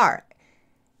 you are.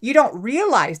 You don't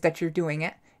realize that you're doing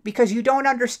it because you don't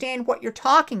understand what you're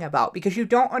talking about, because you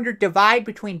don't divide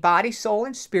between body, soul,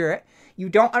 and spirit. You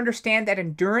don't understand that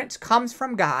endurance comes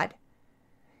from God.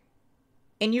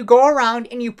 And you go around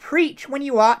and you preach when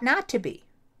you ought not to be.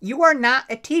 You are not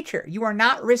a teacher. You are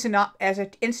not risen up as an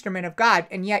instrument of God,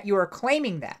 and yet you are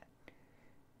claiming that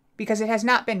because it has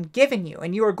not been given you,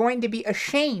 and you are going to be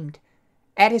ashamed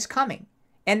at his coming.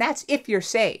 And that's if you're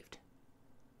saved.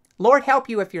 Lord help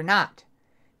you if you're not,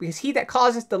 because he that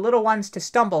causeth the little ones to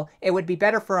stumble, it would be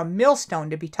better for a millstone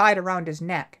to be tied around his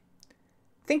neck.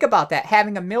 Think about that,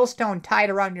 having a millstone tied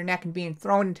around your neck and being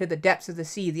thrown into the depths of the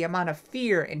sea, the amount of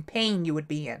fear and pain you would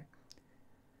be in.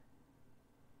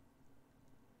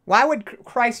 Why would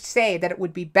Christ say that it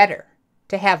would be better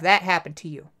to have that happen to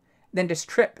you than to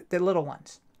strip the little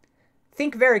ones?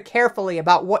 Think very carefully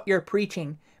about what you're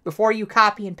preaching before you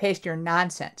copy and paste your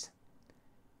nonsense,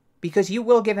 because you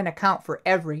will give an account for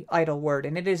every idle word,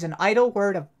 and it is an idle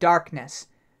word of darkness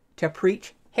to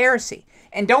preach heresy.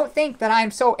 And don't think that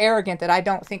I'm so arrogant that I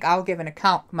don't think I'll give an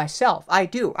account myself. I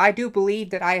do. I do believe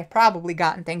that I have probably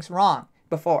gotten things wrong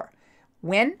before.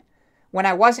 When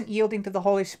I wasn't yielding to the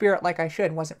Holy Spirit like I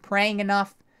should, wasn't praying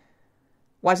enough,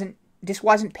 wasn't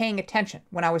paying attention,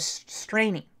 when I was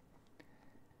straining.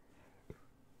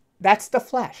 That's the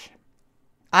flesh.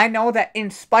 I know that in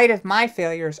spite of my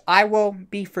failures, I will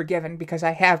be forgiven because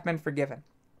I have been forgiven.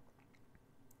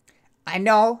 I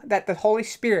know that the Holy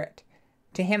Spirit,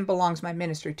 to him belongs my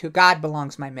ministry, to God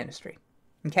belongs my ministry.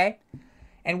 Okay?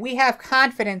 And we have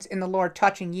confidence in the Lord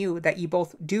touching you, that you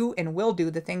both do and will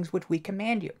do the things which we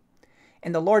command you.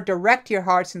 And the Lord direct your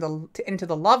hearts into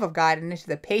the love of God and into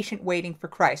the patient waiting for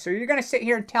Christ. So you're going to sit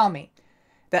here and tell me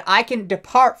that I can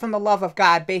depart from the love of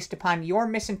God based upon your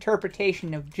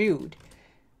misinterpretation of Jude,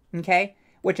 okay,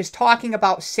 which is talking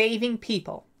about saving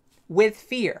people with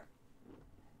fear.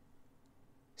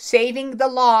 Saving the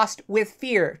lost with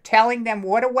fear, telling them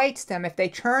what awaits them if they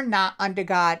turn not unto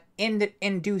God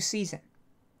in due season.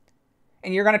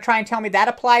 And you're going to try and tell me that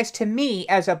applies to me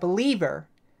as a believer,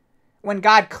 when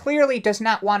God clearly does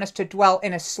not want us to dwell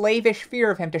in a slavish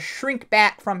fear of him, to shrink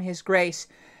back from his grace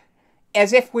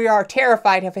as if we are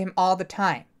terrified of him all the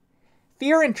time.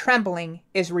 Fear and trembling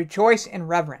is rejoice in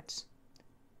reverence.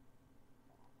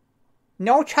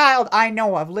 No child I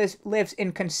know of lives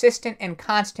in consistent and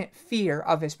constant fear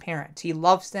of his parents. He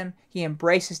loves them, he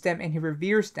embraces them, and he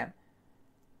reveres them.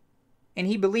 And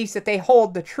he believes that they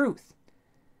hold the truth.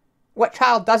 What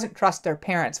child doesn't trust their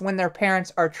parents when their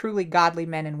parents are truly godly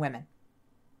men and women?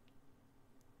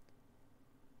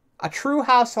 A true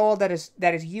household that is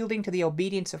yielding to the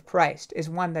obedience of Christ is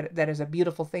one that is a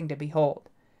beautiful thing to behold.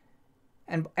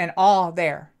 And all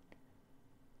there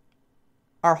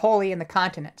are holy in the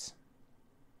continence.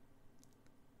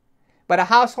 But a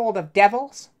household of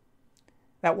devils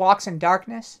that walks in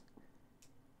darkness,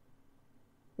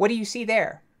 what do you see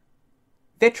there?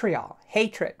 Vitriol,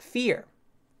 hatred, fear.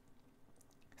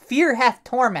 Fear hath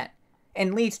torment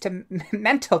and leads to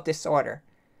mental disorder.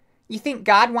 You think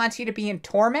God wants you to be in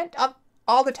torment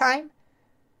all the time?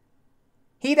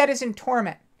 He that is in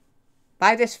torment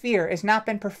by this fear has not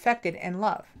been perfected in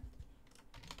love.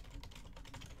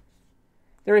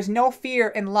 There is no fear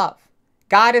in love.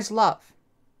 God is love.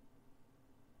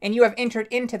 And you have entered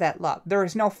into that love. There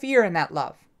is no fear in that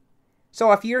love.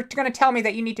 So if you're going to tell me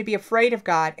that you need to be afraid of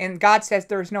God, and God says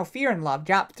there is no fear in love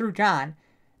through John,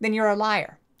 then you're a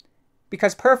liar.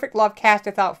 Because perfect love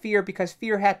casteth out fear, because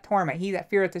fear hath torment. He that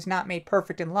feareth is not made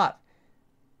perfect in love.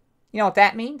 You know what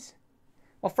that means?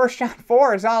 Well, 1 John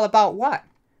 4 is all about what?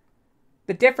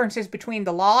 The differences between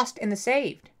the lost and the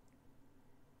saved.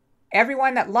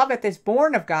 Everyone that loveth is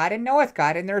born of God and knoweth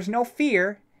God, and there is no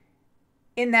fear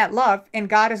in that love, and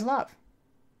God is love.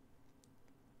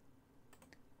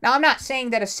 Now, I'm not saying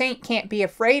that a saint can't be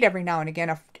afraid every now and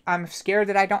again. I'm scared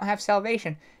that I don't have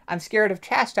salvation. I'm scared of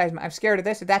chastisement. I'm scared of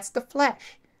this. That's the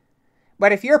flesh.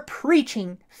 But if you're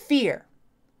preaching fear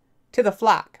to the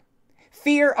flock,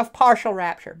 fear of partial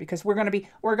rapture, because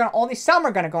only some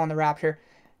are going to go in the rapture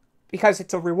because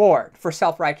it's a reward for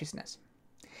self-righteousness.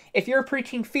 If you're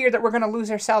preaching fear that we're going to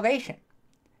lose our salvation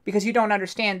because you don't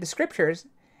understand the scriptures,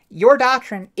 your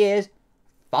doctrine is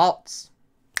false.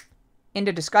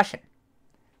 Into discussion.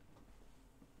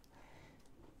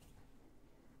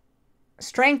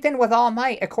 Strengthened with all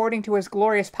might according to his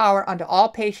glorious power unto all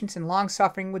patience and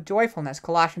long-suffering with joyfulness.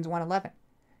 Colossians 1:11.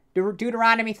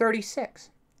 Deuteronomy 36.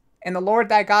 And the Lord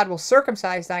thy God will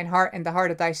circumcise thine heart and the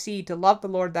heart of thy seed, to love the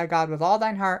Lord thy God with all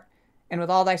thine heart and with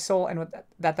all thy soul, and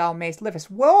that thou mayst live.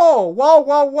 Whoa, whoa,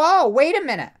 whoa, whoa. Wait a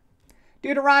minute.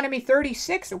 Deuteronomy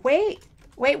 36. Wait.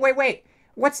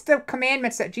 What's the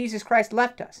commandments that Jesus Christ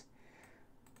left us?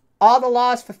 All the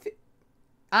laws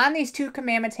on these two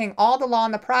commandments hang all the law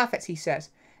and the prophets, he says.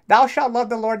 Thou shalt love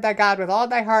the Lord thy God with all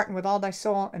thy heart and with all thy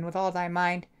soul and with all thy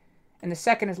mind. And the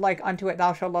second is like unto it,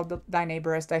 thou shalt love thy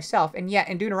neighbor as thyself. And yet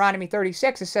in Deuteronomy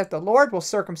 36 it says the Lord will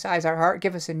circumcise our heart,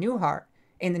 give us a new heart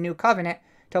in the new covenant,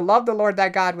 to love the Lord thy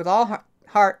God with all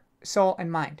heart, soul,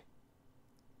 and mind.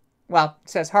 Well, it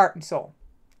says heart and soul.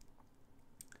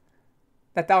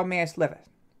 That thou mayest live it.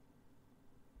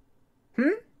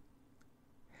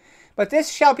 But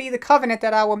this shall be the covenant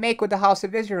that I will make with the house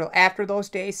of Israel. After those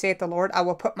days, saith the Lord, I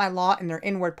will put my law in their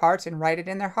inward parts and write it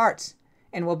in their hearts,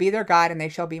 and will be their God, and they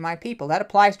shall be my people. That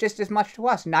applies just as much to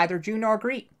us, neither Jew nor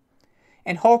Greek.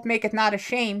 And hope maketh not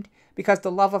ashamed, because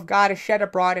the love of God is shed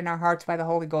abroad in our hearts by the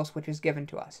Holy Ghost, which is given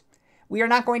to us. We are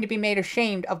not going to be made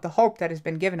ashamed of the hope that has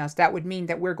been given us. That would mean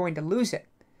that we're going to lose it,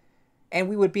 and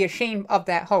we would be ashamed of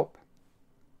that hope.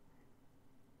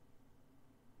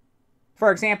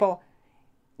 For example,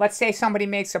 let's say somebody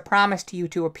makes a promise to you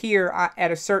to appear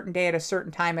at a certain day, at a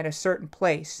certain time, at a certain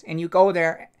place, and you go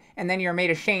there, and then you're made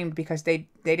ashamed because they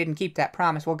didn't keep that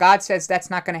promise. Well, God says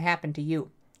that's not going to happen to you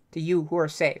who are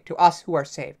saved, to us who are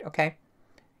saved, okay?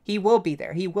 He will be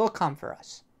there. He will come for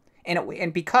us.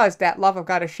 And because that love of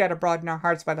God is shed abroad in our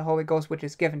hearts by the Holy Ghost, which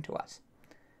is given to us.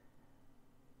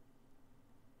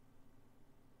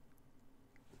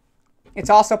 It's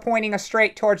also pointing us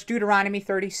straight towards Deuteronomy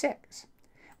 36.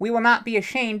 We will not be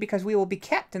ashamed because we will be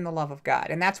kept in the love of God.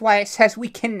 And that's why it says we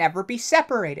can never be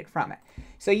separated from it.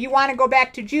 So you want to go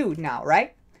back to Jude now,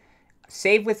 right?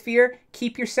 Save with fear,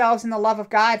 keep yourselves in the love of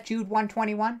God, Jude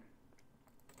 1:21.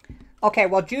 Okay,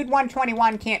 well, Jude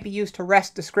 1:21 can't be used to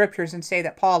wrest the scriptures and say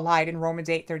that Paul lied in Romans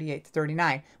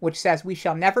 8:38-39, which says, we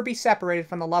shall never be separated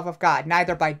from the love of God,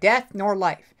 neither by death nor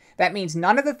life. That means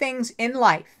none of the things in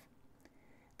life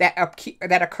that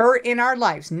occur in our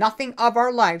lives, nothing of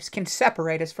our lives can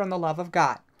separate us from the love of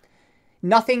God.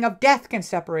 Nothing of death can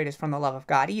separate us from the love of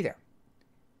God either.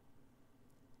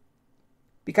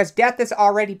 Because death has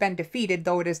already been defeated,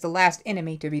 though it is the last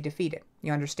enemy to be defeated.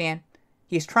 You understand?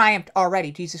 He has triumphed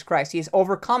already, Jesus Christ. He has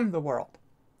overcome the world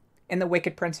and the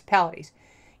wicked principalities.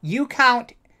 You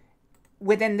count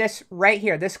within this right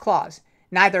here, this clause,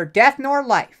 neither death nor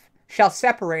life shall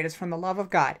separate us from the love of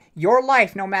God. Your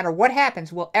life, no matter what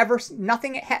happens, will ever,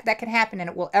 nothing that can happen in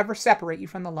it will ever separate you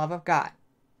from the love of God.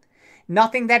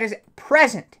 Nothing that is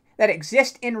present, that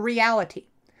exists in reality.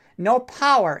 No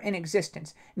power in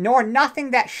existence, nor nothing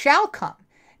that shall come.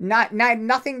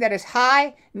 Nothing that is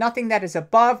high, nothing that is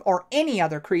above, or any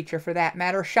other creature for that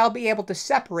matter, shall be able to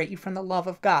separate you from the love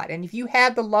of God. And if you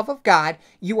have the love of God,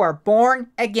 you are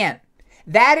born again.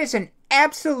 That is an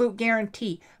absolute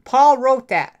guarantee. Paul wrote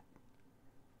that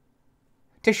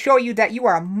to show you that you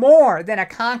are more than a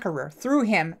conqueror through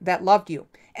him that loved you.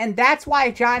 And that's why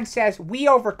John says, we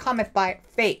overcometh by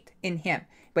faith in him.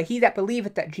 But he that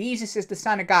believeth that Jesus is the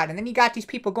Son of God. And then you got these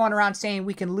people going around saying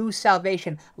we can lose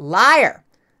salvation. Liar.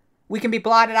 We can be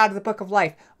blotted out of the book of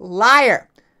life. Liar.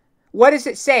 What does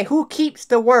it say? Who keeps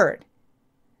the word?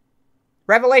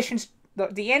 Revelations,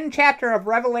 the end chapter of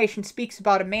Revelation speaks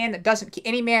about a man that doesn't,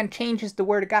 any man changes the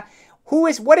word of God.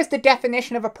 What is the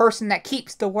definition of a person that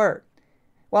keeps the word?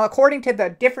 Well, according to the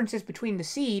differences between the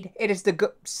seed, it is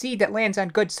the seed that lands on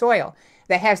good soil,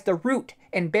 that has the root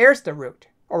and bears the root.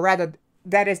 Or rather,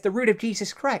 that is the root of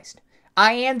Jesus Christ.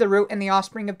 I am the root and the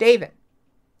offspring of David.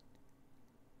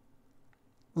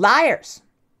 Liars.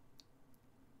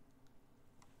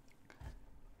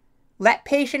 Let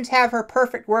patience have her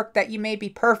perfect work, that you may be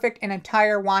perfect and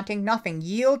entire, wanting nothing.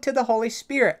 Yield to the Holy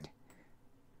Spirit.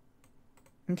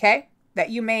 Okay?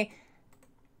 That you may,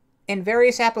 in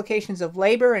various applications of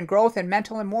labor and growth and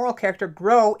mental and moral character,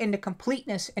 grow into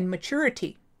completeness and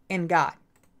maturity in God.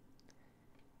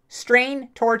 Strain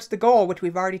towards the goal, which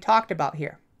we've already talked about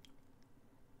here.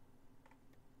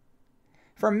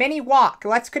 For many walk.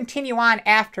 Let's continue on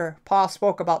after Paul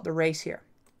spoke about the race here.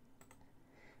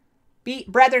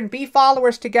 Brethren, be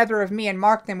followers together of me, and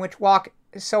mark them which walk,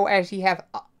 so as ye have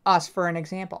us for an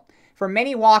example. For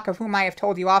many walk, of whom I have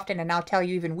told you often, and now tell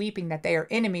you even weeping, that they are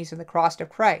enemies of the cross of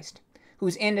Christ,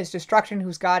 whose end is destruction,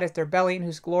 whose God is their belly, and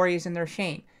whose glory is in their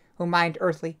shame, who mind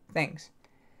earthly things.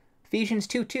 Ephesians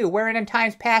 2:2, wherein in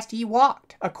times past ye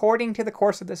walked, according to the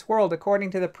course of this world,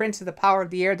 according to the prince of the power of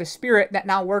the air, the spirit that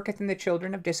now worketh in the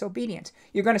children of disobedience.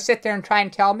 You're going to sit there and try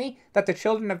and tell me that the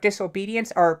children of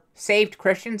disobedience are saved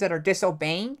Christians that are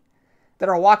disobeying, that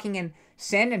are walking in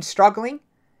sin and struggling?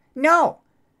 No.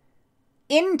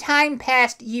 In time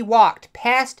past ye walked,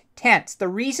 past tense. The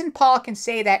reason Paul can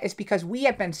say that is because we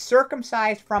have been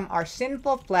circumcised from our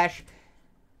sinful flesh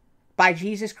by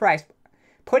Jesus Christ,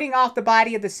 putting off the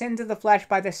body of the sins of the flesh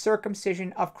by the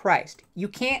circumcision of Christ. You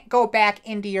can't go back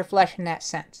into your flesh in that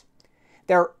sense.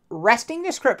 They're resting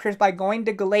the scriptures by going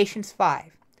to Galatians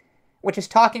 5, which is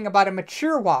talking about a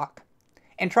mature walk,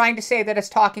 and trying to say that it's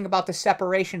talking about the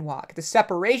separation walk. The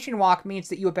separation walk means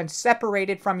that you have been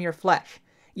separated from your flesh.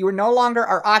 You are no longer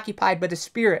are occupied by the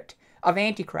spirit of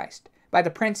Antichrist, by the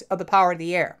prince of the power of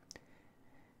the air,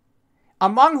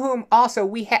 among whom also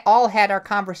we all had our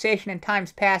conversation in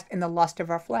times past in the lust of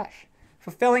our flesh,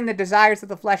 fulfilling the desires of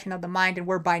the flesh and of the mind, and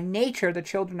were by nature the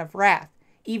children of wrath,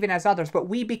 even as others. But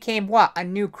we became what? A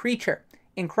new creature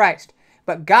in Christ.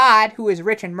 But God, who is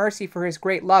rich in mercy for his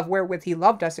great love wherewith he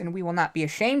loved us, and we will not be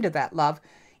ashamed of that love,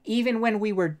 even when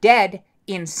we were dead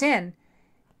in sin,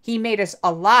 he made us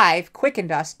alive,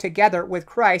 quickened us together with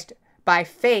Christ. By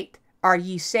faith are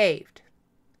ye saved.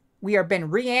 We are been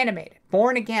reanimated,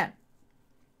 born again.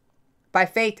 By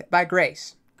faith, by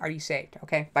grace, are you saved.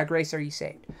 Okay? By grace are you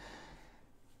saved.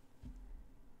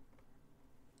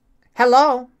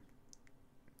 Hello?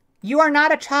 You are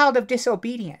not a child of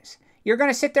disobedience. You're going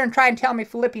to sit there and try and tell me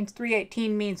Philippians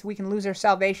 3:18 means we can lose our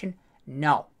salvation?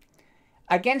 No.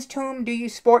 Against whom do you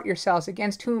sport yourselves?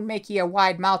 Against whom make ye a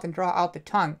wide mouth and draw out the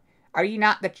tongue? Are ye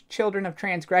not the children of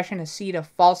transgression, a seed of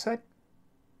falsehood?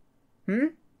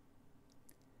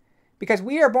 Because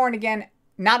we are born again,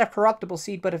 not of corruptible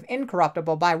seed, but of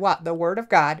incorruptible, by what? The word of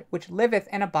God, which liveth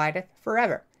and abideth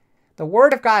forever. The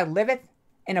word of God liveth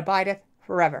and abideth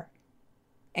forever.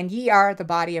 And ye are the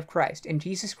body of Christ, and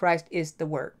Jesus Christ is the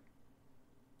word.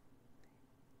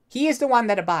 He is the one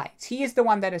that abides. He is the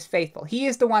one that is faithful. He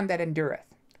is the one that endureth.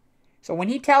 So when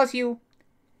he tells you,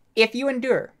 if you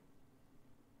endure,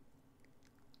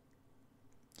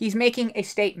 he's making a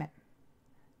statement.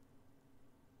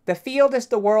 The field is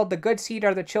the world, the good seed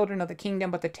are the children of the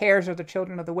kingdom, but the tares are the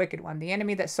children of the wicked one. The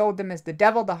enemy that sowed them is the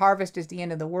devil, the harvest is the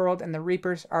end of the world, and the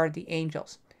reapers are the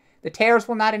angels. The tares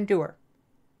will not endure.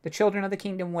 The children of the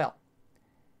kingdom will.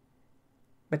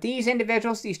 But these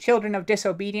individuals, these children of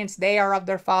disobedience, they are of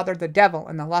their father the devil,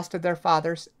 and the lust of their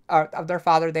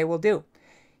father they will do.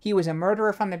 He was a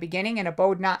murderer from the beginning, and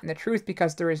abode not in the truth,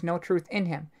 because there is no truth in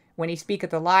him. When he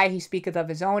speaketh a lie, he speaketh of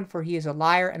his own, for he is a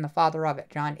liar and the father of it.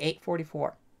 John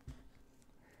 8:44.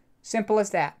 Simple as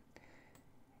that.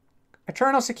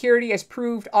 Eternal security is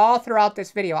proved all throughout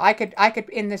this video. I could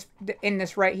in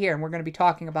this right here, and we're going to be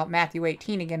talking about Matthew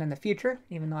 18 again in the future,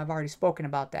 even though I've already spoken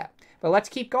about that. But let's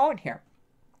keep going here.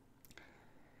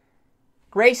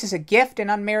 Grace is a gift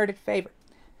and unmerited favor,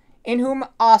 in whom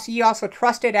also ye also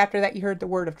trusted after that ye heard the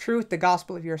word of truth, the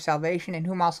gospel of your salvation, in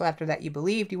whom also after that ye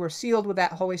believed, you were sealed with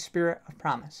that Holy Spirit of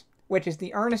promise, which is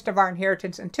the earnest of our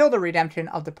inheritance until the redemption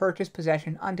of the purchased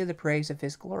possession unto the praise of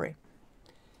his glory.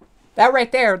 That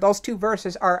right there, those two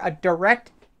verses are a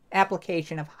direct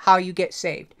application of how you get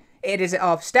saved. It is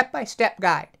a step-by-step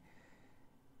guide.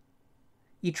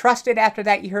 Ye trusted after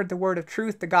that ye heard the word of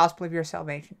truth, the gospel of your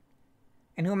salvation,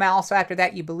 in whom also after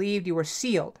that you believed, you were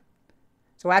sealed.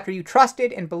 So after you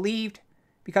trusted and believed,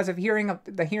 because of the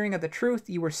hearing of the truth,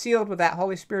 you were sealed with that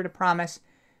Holy Spirit of promise,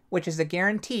 which is the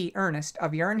guarantee, earnest,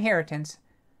 of your inheritance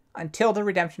until the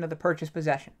redemption of the purchased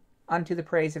possession, unto the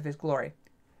praise of his glory.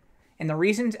 And the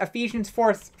reasons Ephesians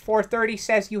 4:30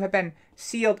 says you have been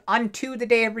sealed unto the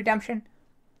day of redemption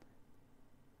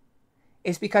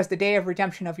is because the day of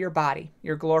redemption of your body,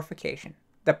 your glorification,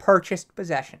 the purchased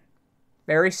possession.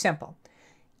 Very simple.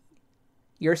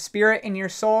 Your spirit and your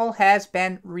soul has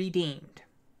been redeemed.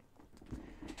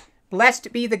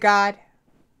 Blessed be the God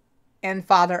and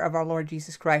Father of our Lord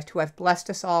Jesus Christ, who hath blessed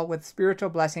us all with spiritual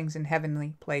blessings in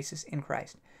heavenly places in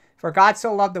Christ. For God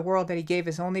so loved the world that he gave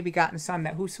his only begotten Son,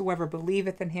 that whosoever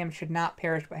believeth in him should not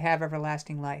perish but have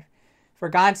everlasting life. For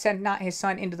God sent not his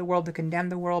Son into the world to condemn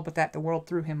the world, but that the world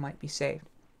through him might be saved.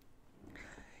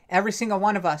 Every single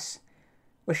one of us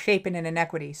was shapen in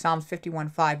iniquity. Psalms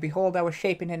 51:5. Behold, I was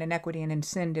shapen in iniquity, and in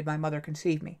sin did my mother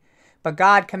conceive me. But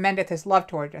God commendeth his love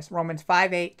toward us. Romans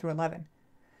 5:8-11.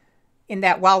 In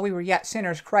that while we were yet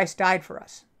sinners, Christ died for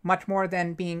us. Much more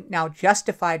than being now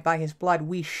justified by his blood,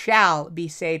 we shall be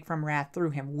saved from wrath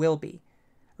through him. Will be.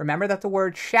 Remember that the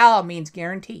word shall means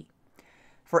guarantee.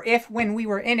 For if when we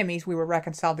were enemies we were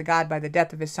reconciled to God by the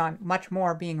death of his Son, much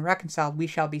more being reconciled we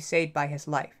shall be saved by his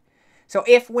life. So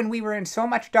if when we were in so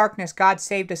much darkness God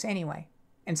saved us anyway,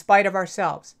 in spite of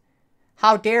ourselves,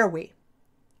 how dare we,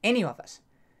 any of us,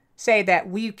 say that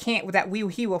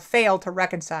he will fail to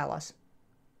reconcile us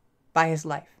by his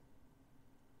life?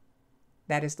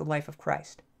 That is the life of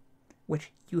Christ,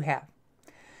 which you have.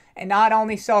 And not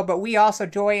only so, but we also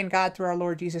joy in God through our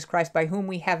Lord Jesus Christ, by whom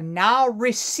we have now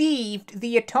received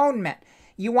the atonement.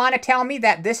 You want to tell me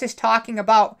that this is talking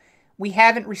about we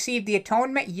haven't received the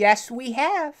atonement? Yes, we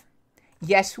have.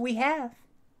 Yes, we have.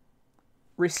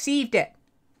 Received it.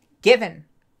 Given.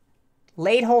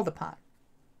 Laid hold upon.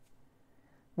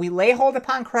 We lay hold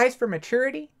upon Christ for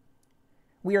maturity.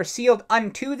 We are sealed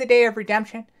unto the day of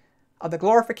redemption, of the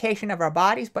glorification of our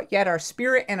bodies, but yet our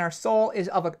spirit and our soul is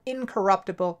of an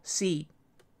incorruptible seed.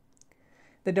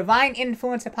 The divine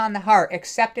influence upon the heart,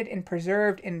 accepted and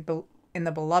preserved in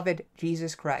the beloved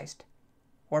Jesus Christ,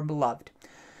 or beloved.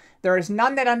 There is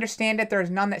none that understandeth, there is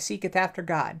none that seeketh after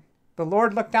God. The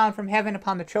Lord looked down from heaven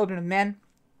upon the children of men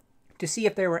to see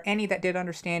if there were any that did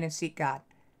understand and seek God.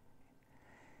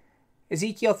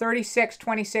 Ezekiel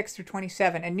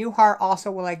 36:26-27. A new heart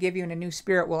also will I give you, and a new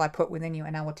spirit will I put within you.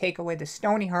 And I will take away the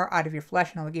stony heart out of your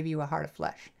flesh, and I will give you a heart of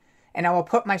flesh. And I will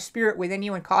put my spirit within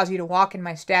you, and cause you to walk in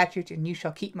my statutes, and you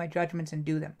shall keep my judgments and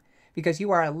do them. Because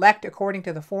you are elect according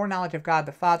to the foreknowledge of God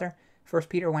the Father, 1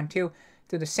 Peter 1:2,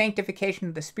 through the sanctification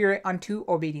of the Spirit unto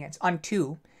obedience,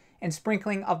 and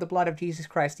sprinkling of the blood of Jesus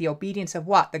Christ. The obedience of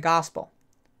what? The gospel.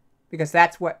 Because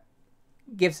that's what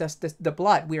gives us the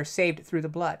blood. We are saved through the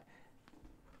blood,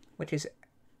 which is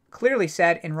clearly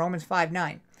said in Romans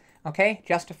 5:9. Okay?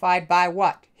 Justified by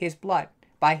what? His blood.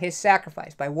 By his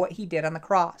sacrifice. By what he did on the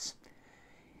cross.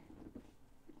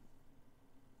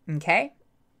 Okay?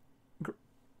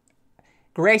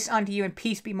 Grace unto you and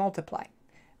peace be multiplied.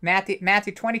 Matthew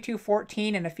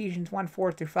 22:14 and Ephesians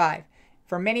 1:4-5.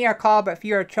 For many are called, but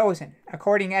few are chosen,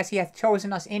 according as he hath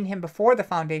chosen us in him before the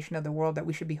foundation of the world, that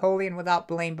we should be holy and without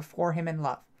blame before him in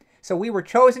love. So we were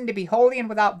chosen to be holy and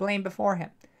without blame before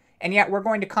him. And yet we're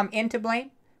going to come into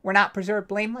blame? We're not preserved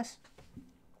blameless?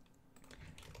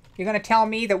 You're going to tell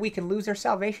me that we can lose our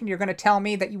salvation? You're going to tell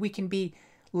me that we can be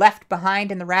left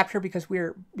behind in the rapture because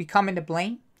we come into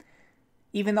blame?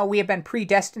 Even though we have been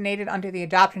predestinated unto the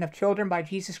adoption of children by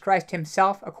Jesus Christ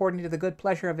himself, according to the good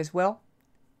pleasure of his will?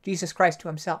 Jesus Christ to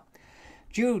himself.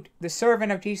 Jude, the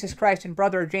servant of Jesus Christ and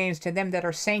brother of James, to them that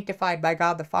are sanctified by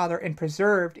God the Father and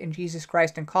preserved in Jesus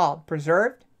Christ and called.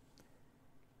 Preserved?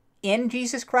 In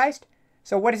Jesus Christ?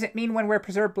 So what does it mean when we're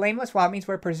preserved blameless? Well, it means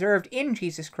we're preserved in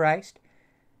Jesus Christ,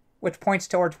 which points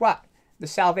towards what? The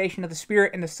salvation of the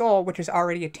spirit and the soul, which is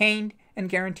already attained and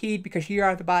guaranteed because you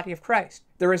are the body of Christ.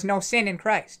 There is no sin in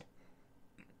Christ.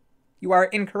 You are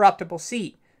incorruptible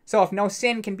seed. So if no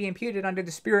sin can be imputed unto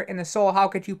the spirit and the soul, how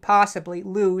could you possibly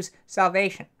lose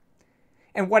salvation?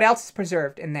 And what else is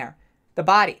preserved in there? The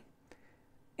body.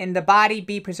 And the body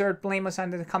be preserved blameless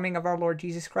unto the coming of our Lord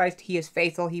Jesus Christ. He is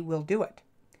faithful, he will do it,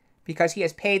 because he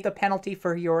has paid the penalty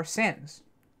for your sins.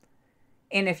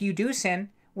 And if you do sin,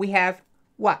 we have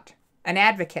what? An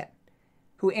advocate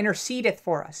who intercedeth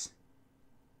for us.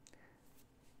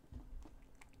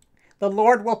 The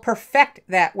Lord will perfect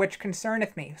that which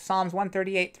concerneth me. Psalms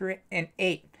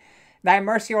 138:8. Thy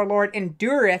mercy, O Lord,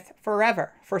 endureth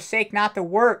forever. Forsake not the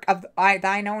work of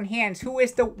thine own hands. Who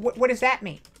is the... What does that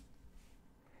mean?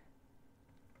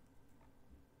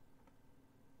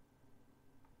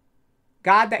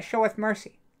 God that showeth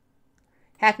mercy.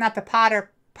 Hath not the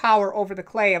potter power over the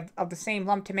clay of the same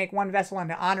lump to make one vessel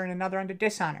unto honor and another unto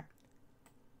dishonor?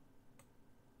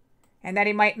 And that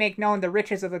he might make known the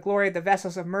riches of the glory of the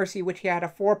vessels of mercy which he had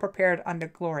afore prepared unto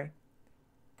glory.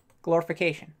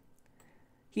 Glorification.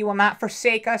 He will not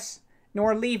forsake us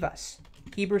nor leave us.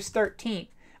 Hebrews 13.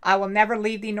 I will never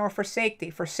leave thee nor forsake thee.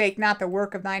 Forsake not the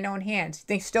work of thine own hands.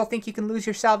 You still think you can lose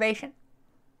your salvation?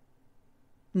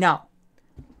 No.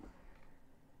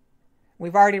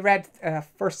 We've already read 1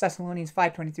 Thessalonians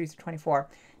 5:23-24.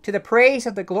 To the praise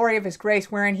of the glory of his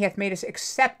grace, wherein he hath made us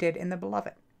accepted in the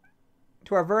beloved.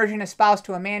 To a virgin espoused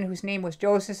to a man whose name was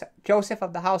Joseph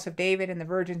of the house of David, and the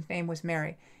virgin's name was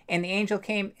Mary. And the angel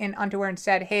came in unto her and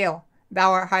said, Hail,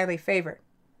 thou art highly favored.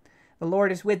 The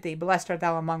Lord is with thee. Blessed art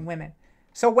thou among women.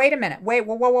 So wait a minute.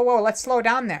 Whoa. Let's slow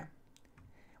down there.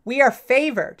 We are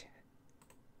favored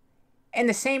in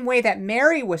the same way that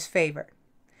Mary was favored.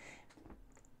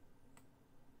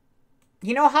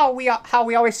 You know how we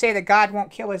always say that God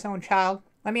won't kill his own child?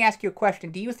 Let me ask you a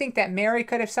question. Do you think that Mary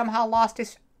could have somehow lost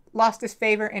his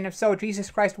favor, and if so, Jesus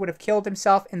Christ would have killed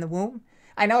himself in the womb?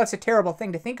 I know it's a terrible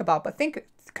thing to think about, but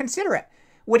consider it.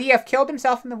 Would he have killed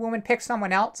himself in the womb and picked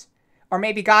someone else? Or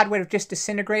maybe God would have just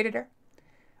disintegrated her?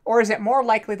 Or is it more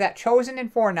likely that, chosen in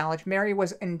foreknowledge, Mary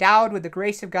was endowed with the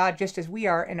grace of God just as we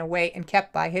are in a way, and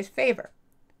kept by his favor?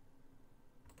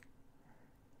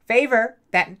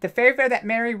 The favor that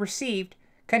Mary received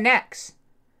connects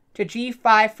to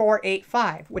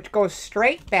G5485, which goes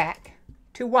straight back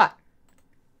to what?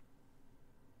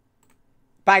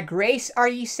 By grace are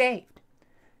ye saved.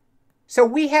 So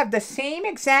we have the same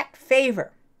exact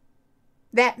favor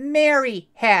that Mary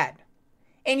had.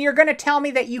 And you're going to tell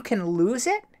me that you can lose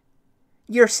it?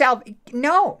 Yourself?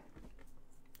 No.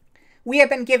 We have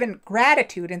been given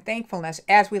gratitude and thankfulness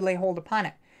as we lay hold upon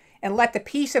it. And let the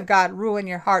peace of God rule in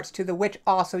your hearts, to the which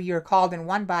also you are called in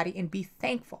one body, and be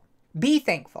thankful. Be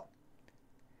thankful.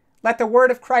 Let the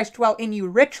word of Christ dwell in you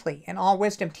richly in all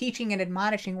wisdom, teaching and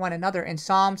admonishing one another in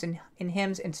psalms and in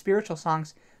hymns and spiritual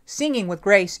songs, singing with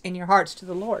grace in your hearts to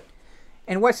the Lord.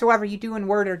 And whatsoever you do in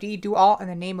word or deed, do all in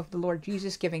the name of the Lord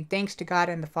Jesus, giving thanks to God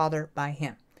and the Father by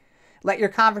him. Let your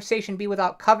conversation be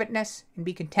without covetousness, and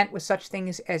be content with such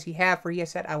things as ye have, for he has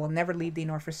said, I will never leave thee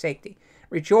nor forsake thee.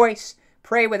 Rejoice,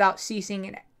 pray without ceasing,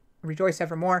 and rejoice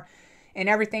evermore. In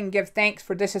everything give thanks,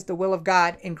 for this is the will of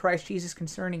God in Christ Jesus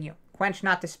concerning you. Quench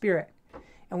not the spirit.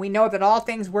 And we know that all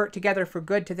things work together for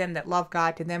good to them that love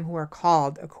God, to them who are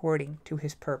called according to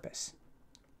his purpose.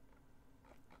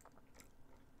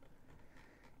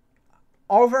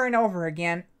 Over and over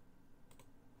again,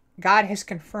 God has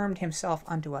confirmed himself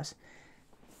unto us.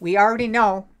 We already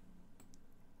know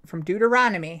from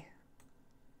Deuteronomy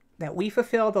that we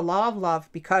fulfill the law of love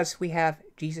because we have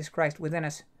Jesus Christ within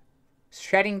us,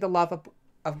 shedding the love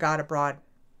of God abroad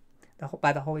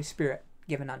by the Holy Spirit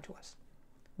given unto us.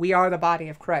 We are the body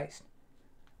of Christ.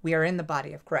 We are in the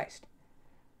body of Christ.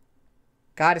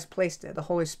 God has placed the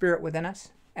Holy Spirit within us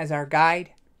as our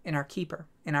guide and our keeper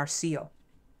and our seal.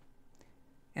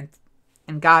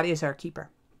 And God is our keeper.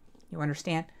 You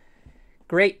understand?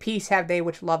 Great peace have they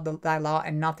which love thy law,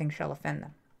 and nothing shall offend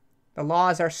them. The law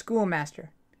is our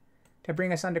schoolmaster to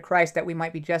bring us unto Christ, that we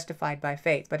might be justified by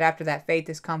faith. But after that faith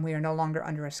is come, we are no longer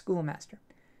under a schoolmaster.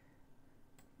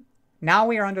 Now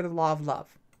we are under the law of love.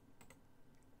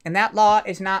 And that law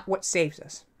is not what saves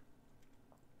us.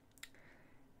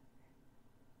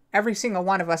 Every single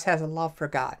one of us has a love for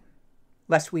God,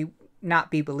 lest we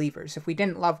not be believers. If we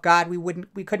didn't love God,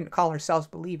 we couldn't call ourselves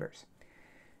believers.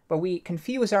 But we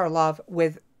confuse our love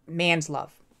with man's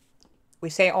love. We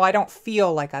say, oh, I don't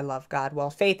feel like I love God. Well,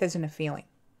 faith isn't a feeling.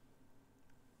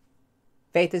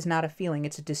 Faith is not a feeling,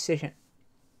 it's a decision.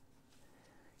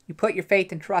 You put your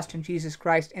faith and trust in Jesus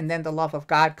Christ, and then the love of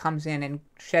God comes in and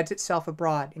sheds itself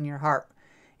abroad in your heart.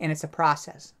 And it's a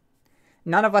process.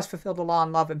 None of us fulfill the law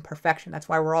in love and perfection. That's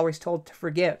why we're always told to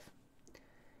forgive.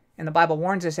 And the Bible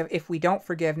warns us, if we don't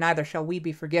forgive, neither shall we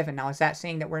be forgiven. Now, is that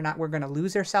saying that we're going to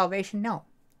lose our salvation? No.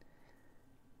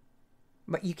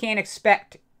 But you can't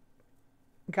expect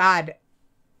God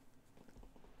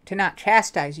to not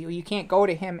chastise you. You can't go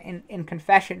to him in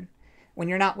confession when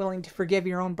you're not willing to forgive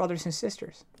your own brothers and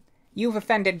sisters. You've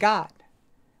offended God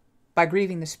by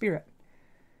grieving the Spirit.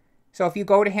 So if you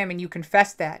go to him and you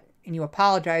confess that and you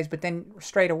apologize, but then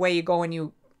straight away you go and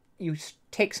you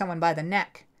take someone by the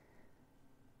neck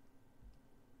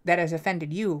that has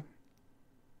offended you,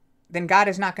 then God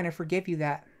is not going to forgive you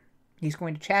that. He's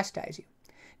going to chastise you.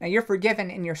 Now, you're forgiven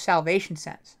in your salvation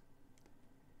sense.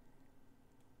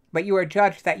 But you are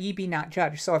judged that ye be not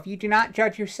judged. So if you do not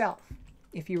judge yourself,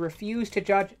 if you refuse to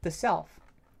judge the self,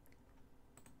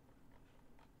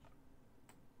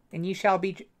 then ye shall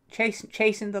be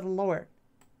chastened of the Lord.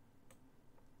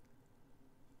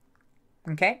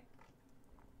 Okay?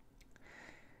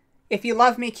 If you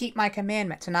love me, keep my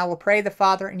commandments, and I will pray the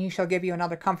Father, and he shall give you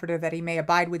another comforter, that he may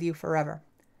abide with you forever.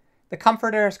 The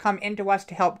Comforter has come into us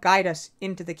to help guide us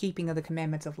into the keeping of the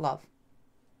commandments of love.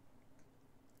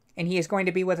 And he is going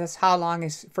to be with us how long?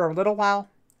 Is for a little while,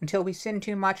 until we sin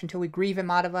too much, until we grieve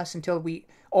him out of us, until we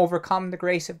overcome the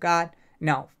grace of God?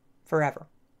 No, forever.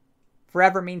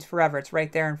 Forever means forever. It's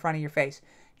right there in front of your face.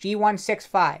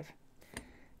 G165,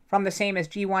 from the same as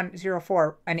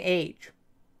G104, an age.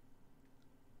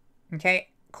 Okay,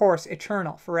 course,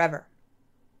 eternal, forever.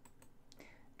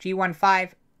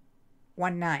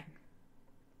 G1519,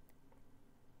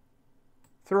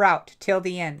 throughout, till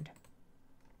the end.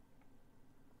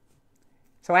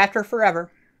 So after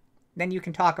forever, then you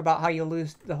can talk about how you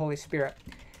lose the Holy Spirit.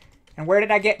 And where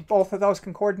did I get both of those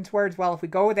concordance words? Well, if we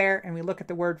go there and we look at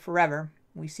the word forever,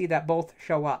 we see that both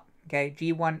show up. Okay,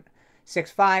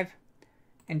 G165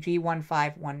 and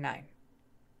G1519.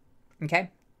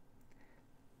 Okay?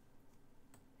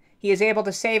 He is able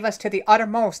to save us to the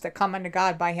uttermost that come unto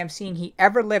God by him, seeing he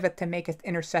ever liveth to maketh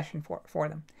intercession for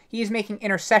them. He is making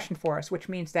intercession for us, which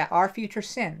means that our future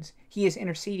sins, he is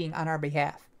interceding on our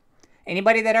behalf.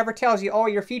 Anybody that ever tells you, oh,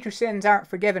 your future sins aren't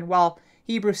forgiven, well,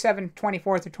 Hebrews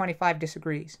 7:24-25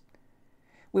 disagrees.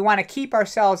 We want to keep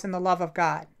ourselves in the love of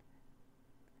God,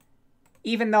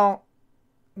 even though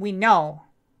we know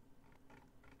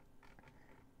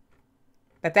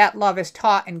that that love is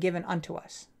taught and given unto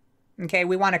us. Okay,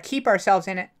 we want to keep ourselves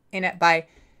in it by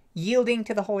yielding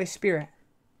to the Holy Spirit.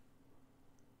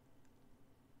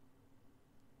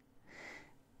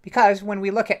 Because when we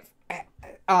look at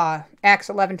Acts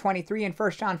 11:23 and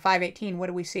 1 John 5:18, what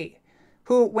do we see?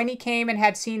 Who, when he came and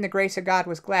had seen the grace of God,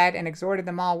 was glad and exhorted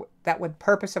them all that with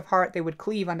purpose of heart they would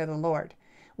cleave unto the Lord.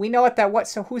 We know it that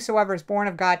whosoever is born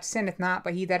of God sinneth not,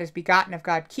 but he that is begotten of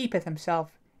God keepeth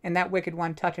himself, and that wicked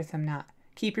one toucheth him not.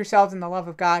 Keep yourselves in the love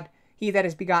of God. He that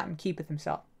is begotten keepeth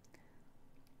himself.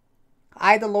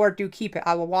 I, the Lord, do keep it.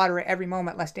 I will water it every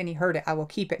moment, lest any hurt it. I will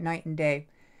keep it night and day.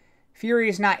 Fury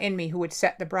is not in me, who would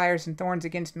set the briars and thorns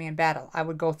against me in battle. I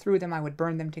would go through them, I would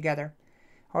burn them together.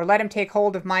 Or let him take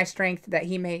hold of my strength, that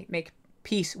he may make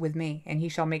peace with me, and he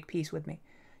shall make peace with me.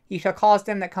 He shall cause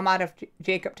them that come out of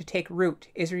Jacob to take root.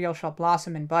 Israel shall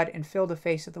blossom and bud, and fill the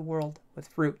face of the world with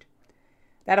fruit.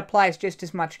 That applies just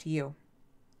as much to you.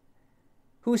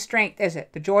 Whose strength is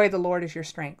it? The joy of the Lord is your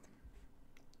strength.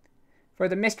 For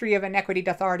the mystery of iniquity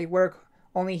doth already work.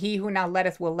 Only he who now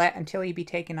letteth will let until he be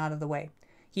taken out of the way.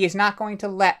 He is not going to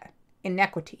let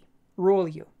iniquity rule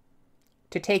you,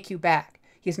 to take you back.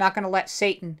 He is not going to let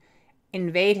Satan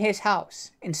invade his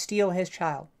house and steal his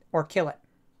child, or kill it,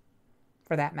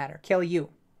 for that matter, kill you.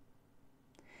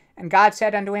 And God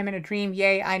said unto him in a dream,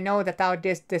 Yea, I know that thou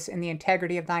didst this in the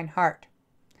integrity of thine heart,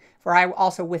 for I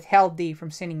also withheld thee from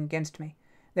sinning against me.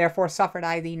 Therefore suffered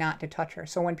I thee not to touch her.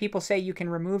 So when people say you can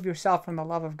remove yourself from the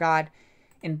love of God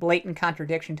in blatant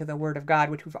contradiction to the word of God,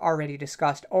 which we've already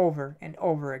discussed over and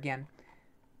over again,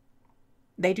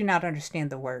 they do not understand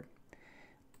the word.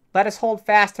 Let us hold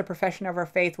fast the profession of our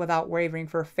faith without wavering,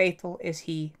 for faithful is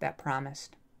he that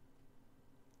promised.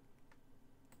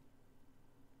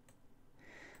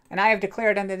 And I have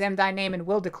declared unto them thy name, and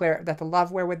will declare it, that the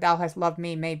love wherewith thou hast loved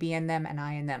me may be in them, and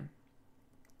I in them.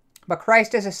 But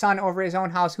Christ is a son over his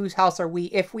own house, whose house are we,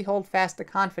 if we hold fast the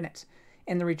confidence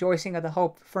in the rejoicing of the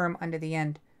hope firm unto the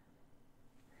end.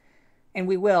 And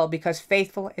we will, because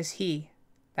faithful is he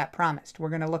that promised. We're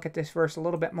going to look at this verse a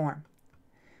little bit more.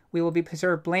 We will be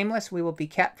preserved blameless. We will be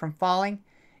kept from falling.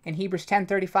 And Hebrews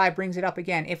 10:35 brings it up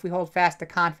again, if we hold fast the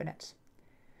confidence.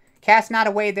 Cast not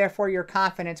away, therefore, your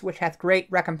confidence, which hath great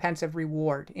recompense of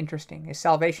reward. Interesting. Is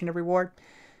salvation a reward?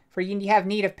 For ye have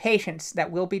need of patience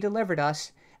that will be delivered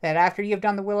us, that after ye have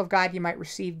done the will of God, ye might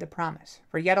receive the promise.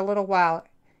 For yet a little while,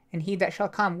 and he that shall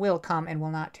come will come, and will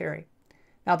not tarry.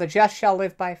 Now the just shall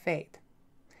live by faith.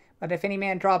 But if any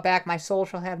man draw back, my soul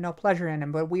shall have no pleasure in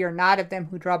him. But we are not of them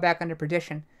who draw back unto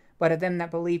perdition, but of them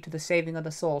that believe to the saving of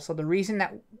the soul. So the reason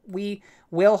that we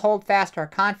will hold fast our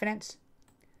confidence,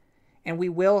 and we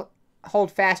will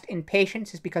hold fast in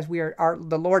patience, is because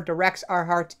the Lord directs our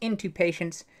hearts into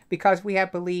patience, because we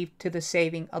have believed to the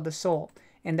saving of the soul,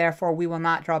 and therefore we will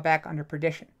not draw back under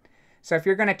perdition. So if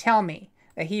you're going to tell me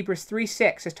that Hebrews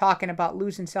 3:6 is talking about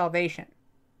losing salvation,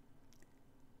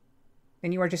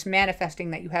 then you are just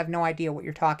manifesting that you have no idea what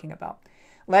you're talking about.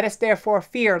 Let us therefore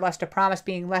fear, lest a promise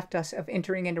being left us of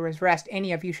entering into his rest,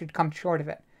 any of you should come short of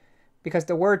it. Because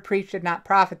the word preached did not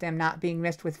profit them, not being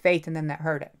mixed with faith in them that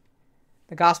heard it.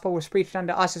 The gospel was preached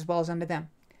unto us as well as unto them.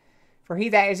 For he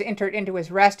that is entered into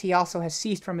his rest, he also has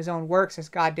ceased from his own works, as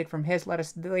God did from his. Let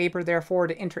us labor therefore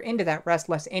to enter into that rest,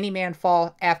 lest any man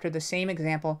fall after the same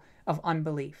example of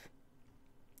unbelief.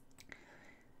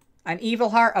 An evil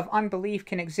heart of unbelief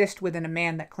can exist within a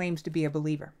man that claims to be a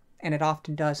believer, and it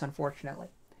often does, unfortunately,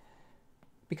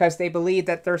 because they believe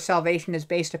that their salvation is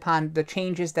based upon the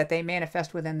changes that they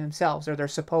manifest within themselves, or their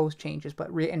supposed changes, but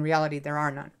in reality there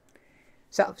are none.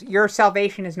 So your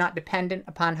salvation is not dependent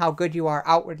upon how good you are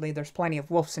outwardly. There's plenty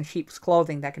of wolves in sheep's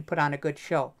clothing that can put on a good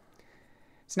show.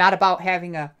 It's not about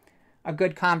having a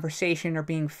good conversation or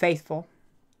being faithful.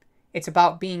 It's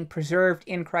about being preserved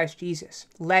in Christ Jesus,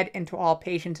 led into all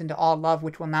patience, into all love,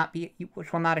 which will not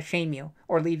shame you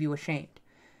or leave you ashamed.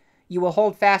 You will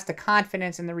hold fast the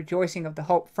confidence and the rejoicing of the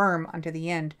hope firm unto the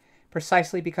end,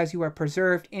 precisely because you are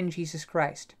preserved in Jesus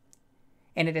Christ,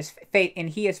 and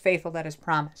he is faithful that is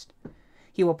promised.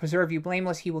 He will preserve you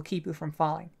blameless. He will keep you from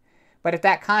falling. But if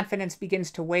that confidence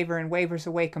begins to waver and wavers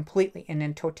away completely and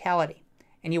in totality,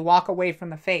 and you walk away from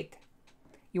the faith,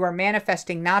 you are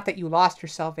manifesting not that you lost your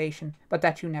salvation, but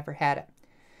that you never had it.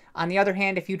 On the other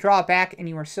hand, if you draw back and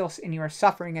you are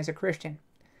suffering as a Christian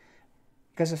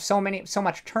because of so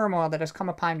much turmoil that has come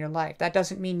upon your life, that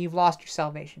doesn't mean you've lost your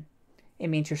salvation. It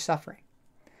means you're suffering.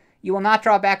 You will not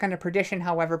draw back unto perdition,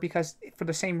 however, because for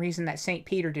the same reason that St.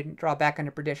 Peter didn't draw back unto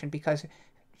perdition, because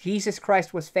Jesus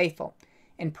Christ was faithful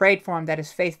and prayed for him that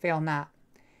his faith fail not.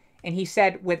 And he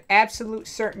said with absolute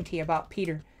certainty about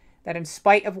Peter that in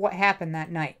spite of what happened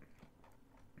that night,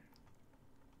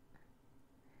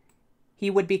 he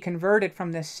would be converted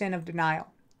from this sin of denial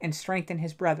and strengthen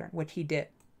his brethren, which he did.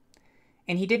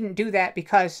 And he didn't do that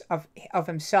because of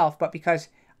himself, but because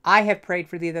I have prayed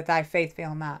for thee that thy faith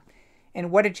fail not. And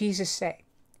what did Jesus say?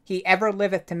 He ever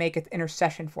liveth to make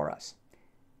intercession for us.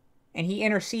 And he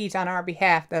intercedes on our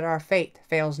behalf that our faith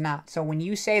fails not. So when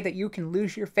you say that you can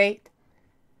lose your faith,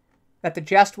 that the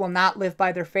just will not live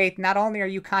by their faith, not only are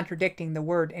you contradicting the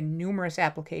word in numerous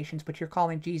applications, but you're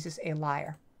calling Jesus a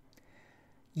liar.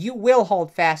 You will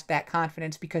hold fast that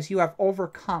confidence because you have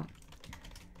overcome.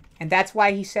 And that's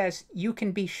why he says you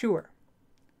can be sure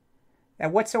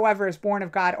that whatsoever is born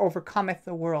of God overcometh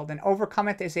the world. And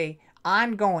overcometh is a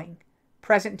ongoing,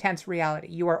 present tense reality.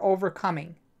 You are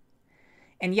overcoming.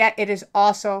 And yet it is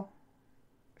also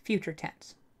future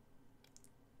tense.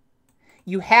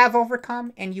 You have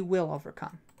overcome and you will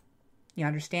overcome. You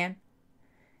understand?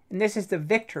 And this is the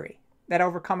victory that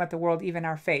overcometh the world, even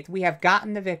our faith. We have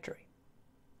gotten the victory.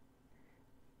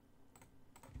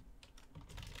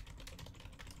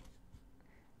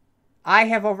 I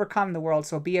have overcome the world,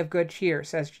 so be of good cheer,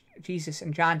 says Jesus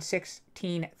in John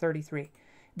 16:33.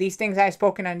 These things I have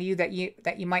spoken unto you, that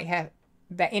you might have,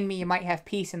 that in me you might have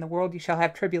peace. In the world you shall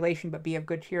have tribulation, but be of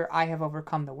good cheer. I have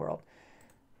overcome the world.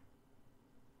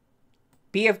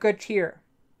 Be of good cheer,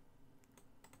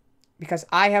 because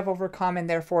I have overcome, and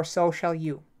therefore so shall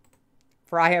you.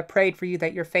 For I have prayed for you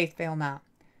that your faith fail not.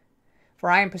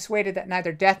 For I am persuaded that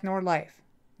neither death nor life,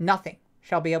 nothing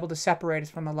shall be able to separate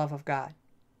us from the love of God.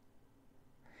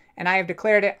 And I have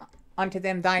declared it unto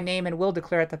them thy name, and will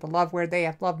declare it, that the love where they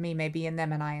have loved me may be in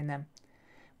them, and I in them.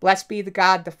 Blessed be the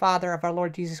God, the Father of our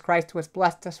Lord Jesus Christ, who has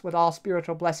blessed us with all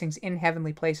spiritual blessings in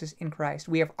heavenly places in Christ.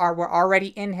 We're already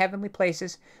in heavenly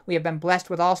places. We have been blessed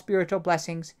with all spiritual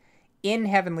blessings in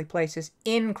heavenly places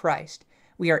in Christ.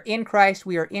 We are in Christ.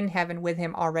 We are in heaven with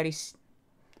him already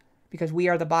because we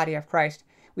are the body of Christ.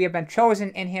 We have been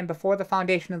chosen in him before the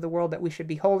foundation of the world that we should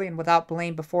be holy and without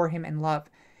blame before him in love,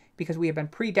 because we have been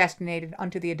predestinated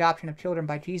unto the adoption of children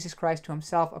by Jesus Christ to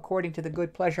himself, according to the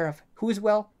good pleasure of whose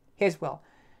will? His will.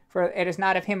 For it is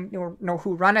not of him nor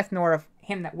who runneth, nor of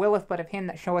him that willeth, but of him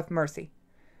that showeth mercy.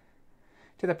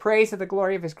 To the praise of the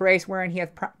glory of his grace, wherein he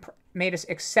hath made us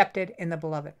accepted in the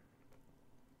beloved.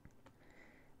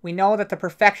 We know that the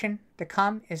perfection to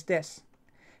come is this.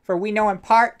 For we know in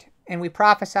part, and we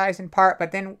prophesy in part,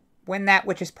 but then when that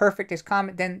which is perfect is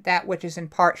come, then that which is in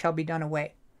part shall be done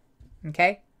away.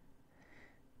 Okay?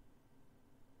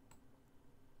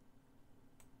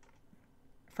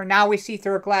 For now we see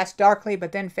through a glass darkly,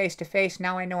 but then face to face.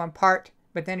 Now I know in part,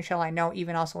 but then shall I know,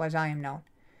 even also as I am known.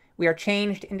 We are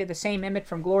changed into the same image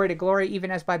from glory to glory,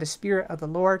 even as by the Spirit of the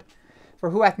Lord. For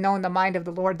who hath known the mind of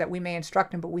the Lord, that we may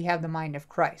instruct him? But we have the mind of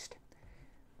Christ.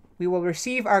 We will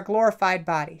receive our glorified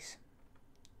bodies.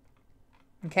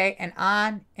 Okay, and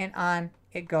on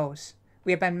it goes.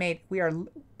 We are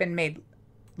been made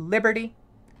liberty.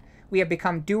 We have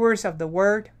become doers of the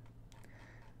word.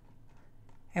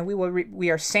 And we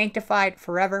are sanctified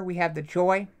forever. We have the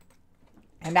joy.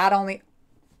 And not only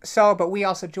so, but we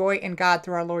also joy in God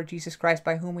through our Lord Jesus Christ,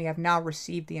 by whom we have now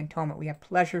received the atonement. We have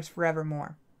pleasures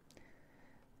forevermore.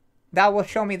 Thou wilt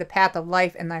show me the path of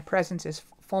life, and thy presence is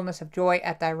fullness of joy.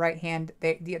 At thy right hand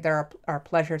there are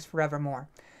pleasures forevermore.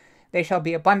 They shall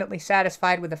be abundantly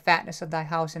satisfied with the fatness of thy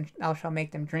house, and thou shalt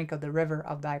make them drink of the river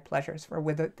of thy pleasures. For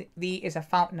with thee is a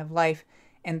fountain of life,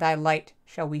 and thy light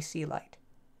shall we see light.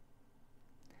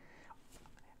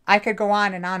 I could go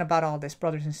on and on about all this,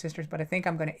 brothers and sisters, but I think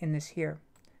I'm going to end this here.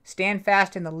 Stand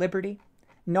fast in the liberty.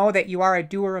 Know that you are a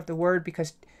doer of the word,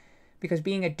 because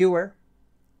being a doer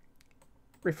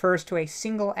refers to a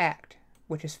single act,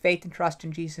 which is faith and trust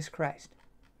in Jesus Christ.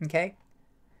 Okay?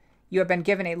 You have been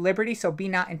given a liberty, so be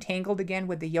not entangled again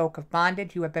with the yoke of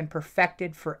bondage. You have been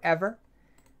perfected forever.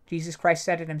 Jesus Christ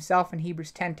said it himself in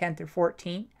Hebrews 10:10 through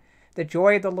 14. The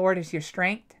joy of the Lord is your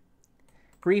strength.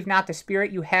 Grieve not the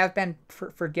Spirit, you have been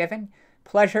forgiven.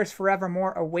 Pleasures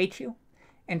forevermore await you,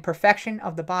 and perfection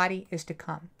of the body is to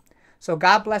come. So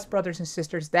God bless, brothers and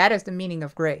sisters. That is the meaning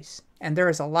of grace. And there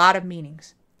is a lot of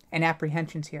meanings and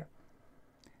apprehensions here.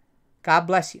 God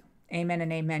bless you. Amen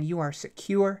and amen. You are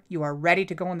secure. You are ready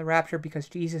to go in the rapture because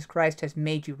Jesus Christ has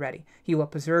made you ready. He will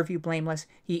preserve you blameless.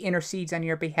 He intercedes on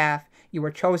your behalf. You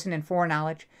were chosen in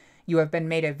foreknowledge. You have been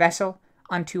made a vessel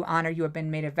unto honor. You have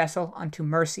been made a vessel unto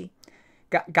mercy.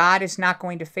 God is not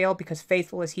going to fail, because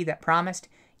faithful is he that promised.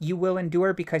 You will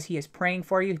endure because he is praying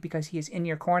for you, because he is in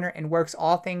your corner and works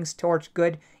all things towards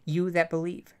good, you that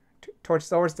believe, towards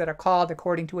those that are called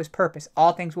according to his purpose.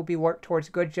 All things will be worked towards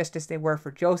good, just as they were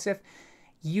for Joseph.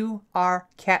 You are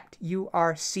kept, you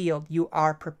are sealed, you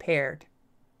are prepared,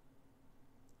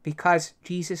 because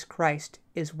Jesus Christ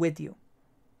is with you.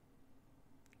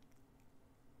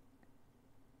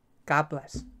 God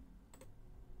bless.